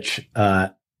 which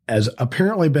has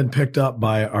apparently been picked up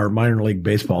by our minor league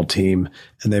baseball team,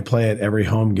 and they play it every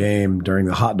home game during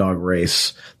the hot dog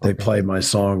race. They play my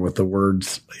song with the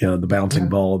words, the bouncing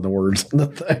ball and the words and the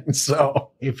thing.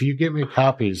 So if you give me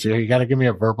copies, you got to give me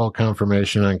a verbal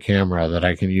confirmation on camera that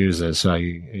I can use it. So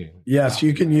yes,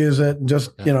 you can use it.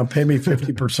 Just, pay me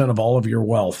 50% of all of your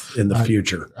wealth in the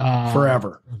future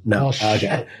forever. No.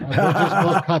 Okay.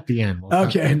 We'll cut the end.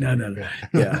 Okay. No.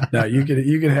 Yeah. No, you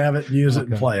can have it, use it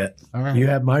and play it. All right. You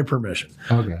have my permission.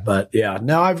 Okay. But yeah,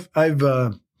 now I've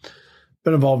been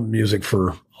involved in music for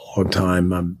a long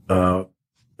time. I'm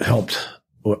helped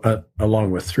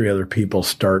along with 3 other people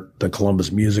start the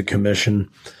Columbus Music Commission,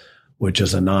 which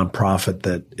is a nonprofit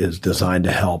that is designed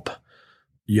to help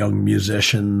young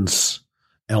musicians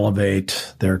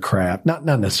elevate their craft. Not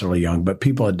necessarily young, but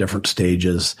people at different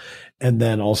stages, and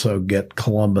then also get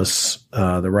Columbus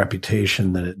the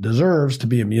reputation that it deserves to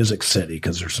be a music city,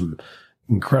 because there's some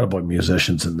incredible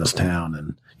musicians in this town.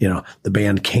 And, the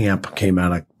band Camp came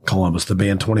out of Columbus. The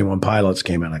band 21 Pilots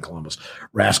came out of Columbus.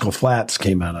 Rascal Flatts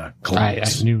came out of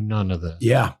Columbus. I knew none of this.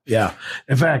 Yeah. Yeah.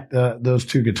 In fact, those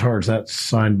two guitars, that's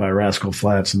signed by Rascal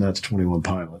Flatts, and that's 21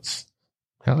 Pilots.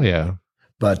 Hell yeah.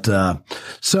 But,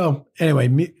 so anyway,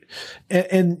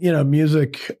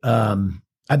 music,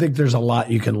 I think there's a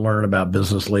lot you can learn about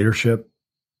business leadership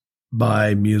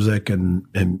by music and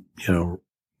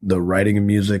the writing of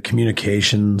music,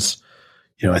 communications.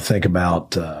 I think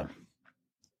about, as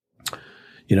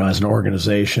an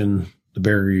organization, the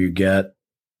bigger you get,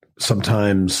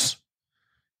 sometimes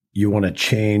you want to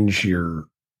change your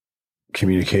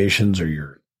communications or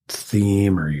your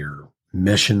theme or your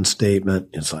mission statement.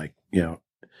 It's like,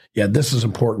 this is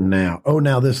important now. Oh,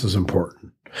 now this is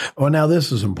important. Oh, now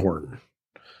this is important.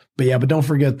 But don't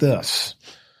forget this.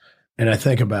 And I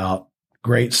think about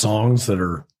great songs that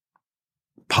are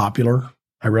popular.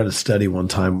 I read a study one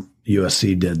time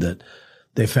USC did that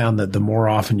they found that the more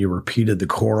often you repeated the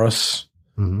chorus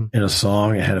in a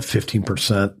song, it had a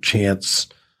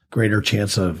 15% greater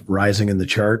chance of rising in the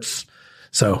charts.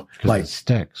 So it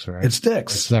sticks, right? It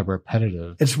sticks. It's that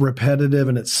repetitive. It's repetitive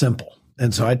and it's simple.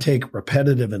 And so I take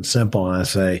repetitive and simple and I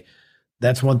say,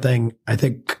 that's one thing I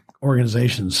think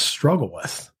organizations struggle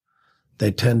with.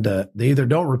 They either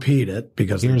don't repeat it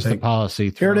because here's the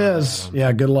policy. Here it is.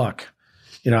 Yeah. Good luck.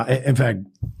 In fact,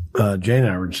 Jane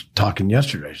and I were just talking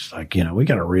yesterday. She's like, we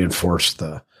got to reinforce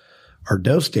our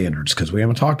dose standards because we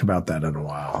haven't talked about that in a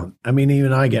while. I mean,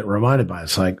 even I get reminded by it.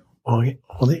 It's like, well,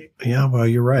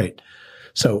 you're right.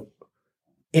 So,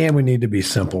 and we need to be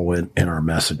simple in our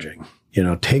messaging.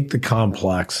 Take the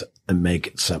complex and make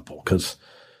it simple, because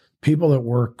people that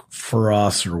work for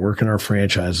us or work in our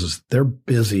franchises, they're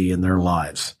busy in their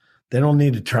lives. They don't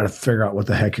need to try to figure out what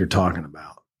the heck you're talking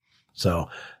about. So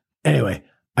anyway,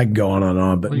 I can go on and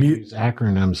on, but you use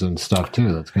acronyms and stuff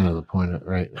too. That's kind of the point,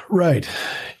 right? Right.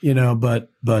 But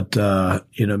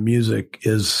music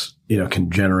is,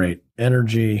 can generate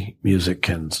energy. Music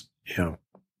can,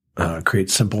 create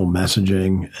simple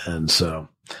messaging. And so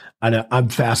I'm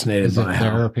fascinated is by it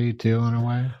therapy too, in a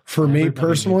way? For me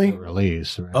personally,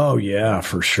 release. Right? Oh yeah,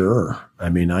 for sure. I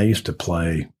mean, I used to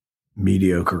play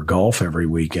mediocre golf every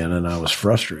weekend and I was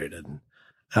frustrated.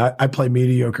 I play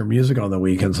mediocre music on the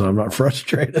weekends and I'm not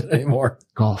frustrated anymore.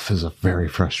 Golf is a very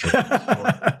frustrating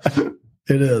sport.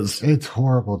 It is. It's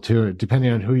horrible too,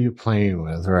 depending on who you're playing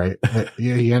with, right?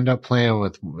 You end up playing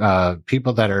with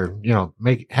people that are,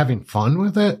 having fun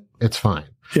with it. It's fine.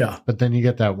 Yeah. But then you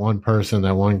get that one person,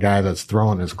 that one guy that's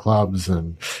throwing his clubs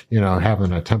and,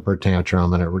 having a temper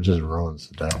tantrum, and it just ruins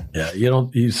the day. Yeah.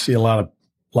 You see a lot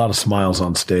of smiles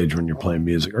on stage when you're playing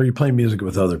music, or you play music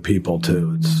with other people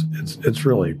too. It's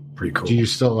really pretty cool. Do you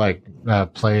still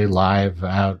play live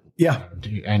out? Yeah.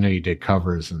 I know you did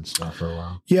covers and stuff for a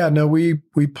while. Yeah, no, we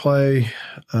play,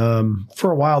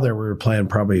 for a while there, we were playing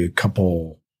probably a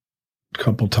couple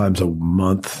times a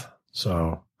month.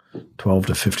 So 12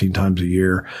 to 15 times a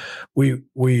year.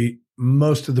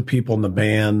 Most of the people in the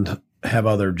band have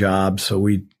other jobs, so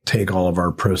we take all of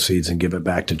our proceeds and give it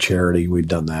back to charity. We've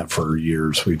done that for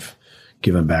years. We've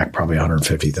given back probably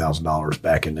 $150,000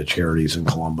 back into charities in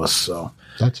Columbus. So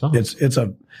that's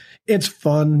awesome. It's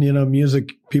fun,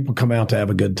 music. People come out to have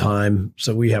a good time,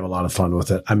 so we have a lot of fun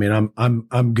with it. I mean,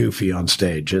 I'm goofy on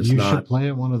stage. You should play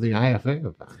at one of the IFA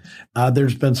events.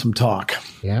 There's been some talk.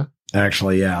 Yeah,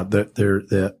 actually, yeah.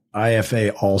 The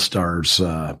IFA All Stars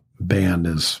band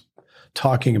is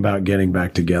talking about getting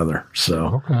back together.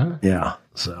 So yeah,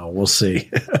 so we'll see.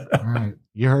 All right,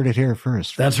 you heard it here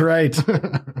first. That's right.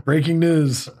 Breaking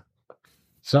news.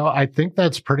 So I think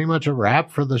that's pretty much a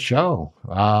wrap for the show.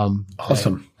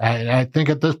 Awesome. I think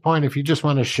at this point, if you just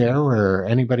want to share where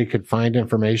anybody could find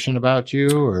information about you,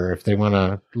 or if they want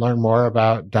to learn more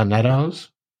about Donettos.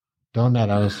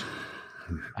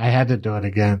 I had to do it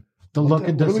again. What are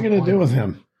we going to do with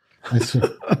him?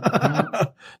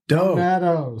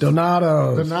 Donatos.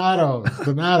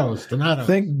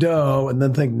 Think dough and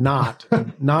then think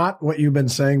not what you've been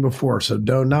saying before. So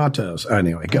Donatos.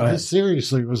 Anyway, go ahead.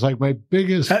 Seriously, it was like my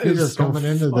biggest fear coming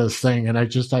into this thing, and I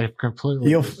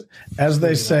completely. As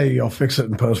they say, you'll fix it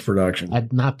in post production.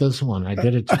 Not this one. I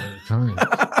did it too many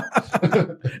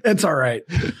times. It's all right.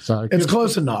 So it's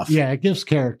close enough. Yeah, it gives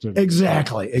character.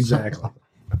 Exactly.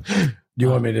 Do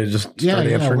you want me to just start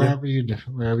answering? Wherever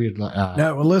you'd like.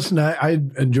 No, well, listen, I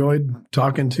enjoyed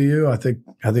talking to you. I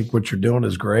think what you're doing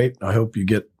is great. I hope you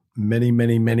get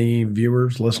many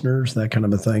viewers, listeners, that kind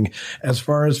of a thing. As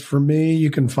far as for me, you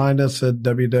can find us at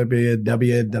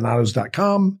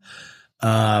www.donatos.com.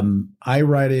 I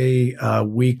write a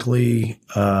weekly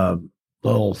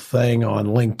little thing on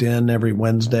LinkedIn every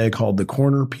Wednesday called The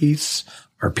Corner Piece.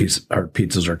 Our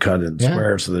pizzas are cut in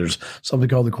squares, so there's something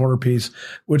called The Corner Piece,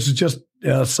 which is just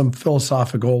some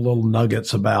philosophical little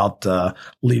nuggets about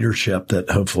leadership that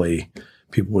hopefully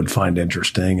people would find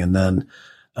interesting. And then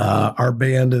our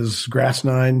band is Grass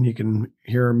 9. You can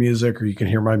hear our music, or you can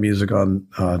hear my music on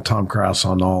Tom Krouse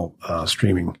on all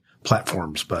streaming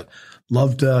platforms. But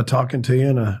loved talking to you,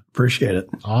 and appreciate it.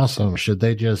 Awesome. Should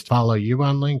they just follow you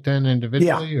on LinkedIn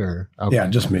individually? Or okay. Yeah,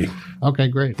 just me. Okay,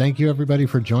 great. Thank you, everybody,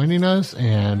 for joining us,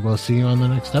 and we'll see you on the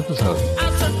next episode.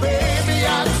 I said, baby,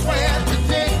 I swear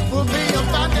today will be a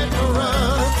fun day for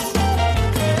us.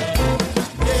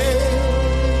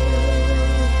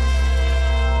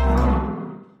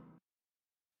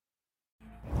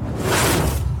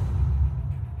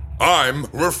 I'm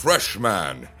Refresh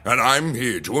Man, and I'm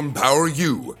here to empower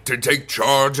you to take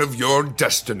charge of your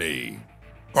destiny.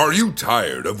 Are you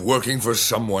tired of working for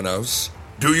someone else?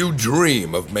 Do you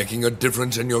dream of making a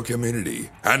difference in your community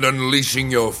and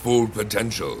unleashing your full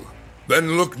potential?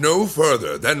 Then look no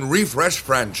further than Refresh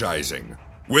Franchising.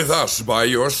 With us by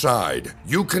your side,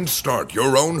 you can start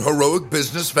your own heroic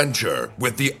business venture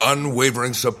with the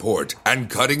unwavering support and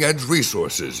cutting-edge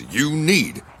resources you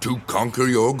need to conquer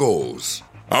your goals.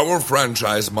 Our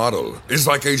franchise model is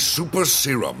like a super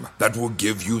serum that will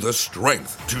give you the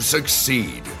strength to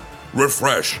succeed.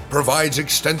 Refresh provides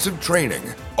extensive training,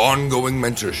 ongoing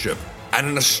mentorship, and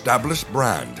an established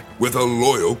brand with a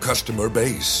loyal customer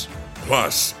base.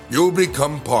 Plus, you'll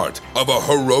become part of a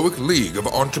heroic league of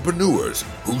entrepreneurs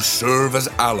who serve as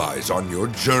allies on your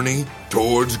journey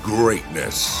towards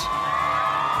greatness.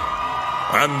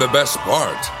 And the best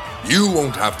part, you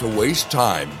won't have to waste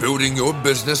time building your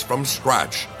business from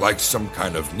scratch like some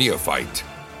kind of neophyte.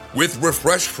 With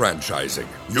Refresh Franchising,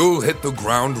 you'll hit the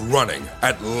ground running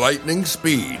at lightning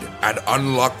speed and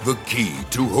unlock the key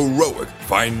to heroic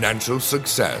financial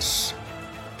success.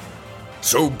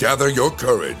 So gather your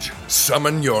courage,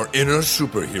 summon your inner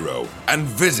superhero, and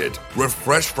visit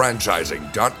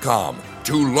refreshfranchising.com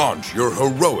to launch your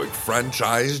heroic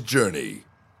franchise journey.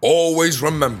 Always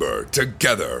remember,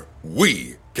 together,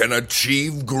 we can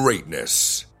achieve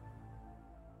greatness.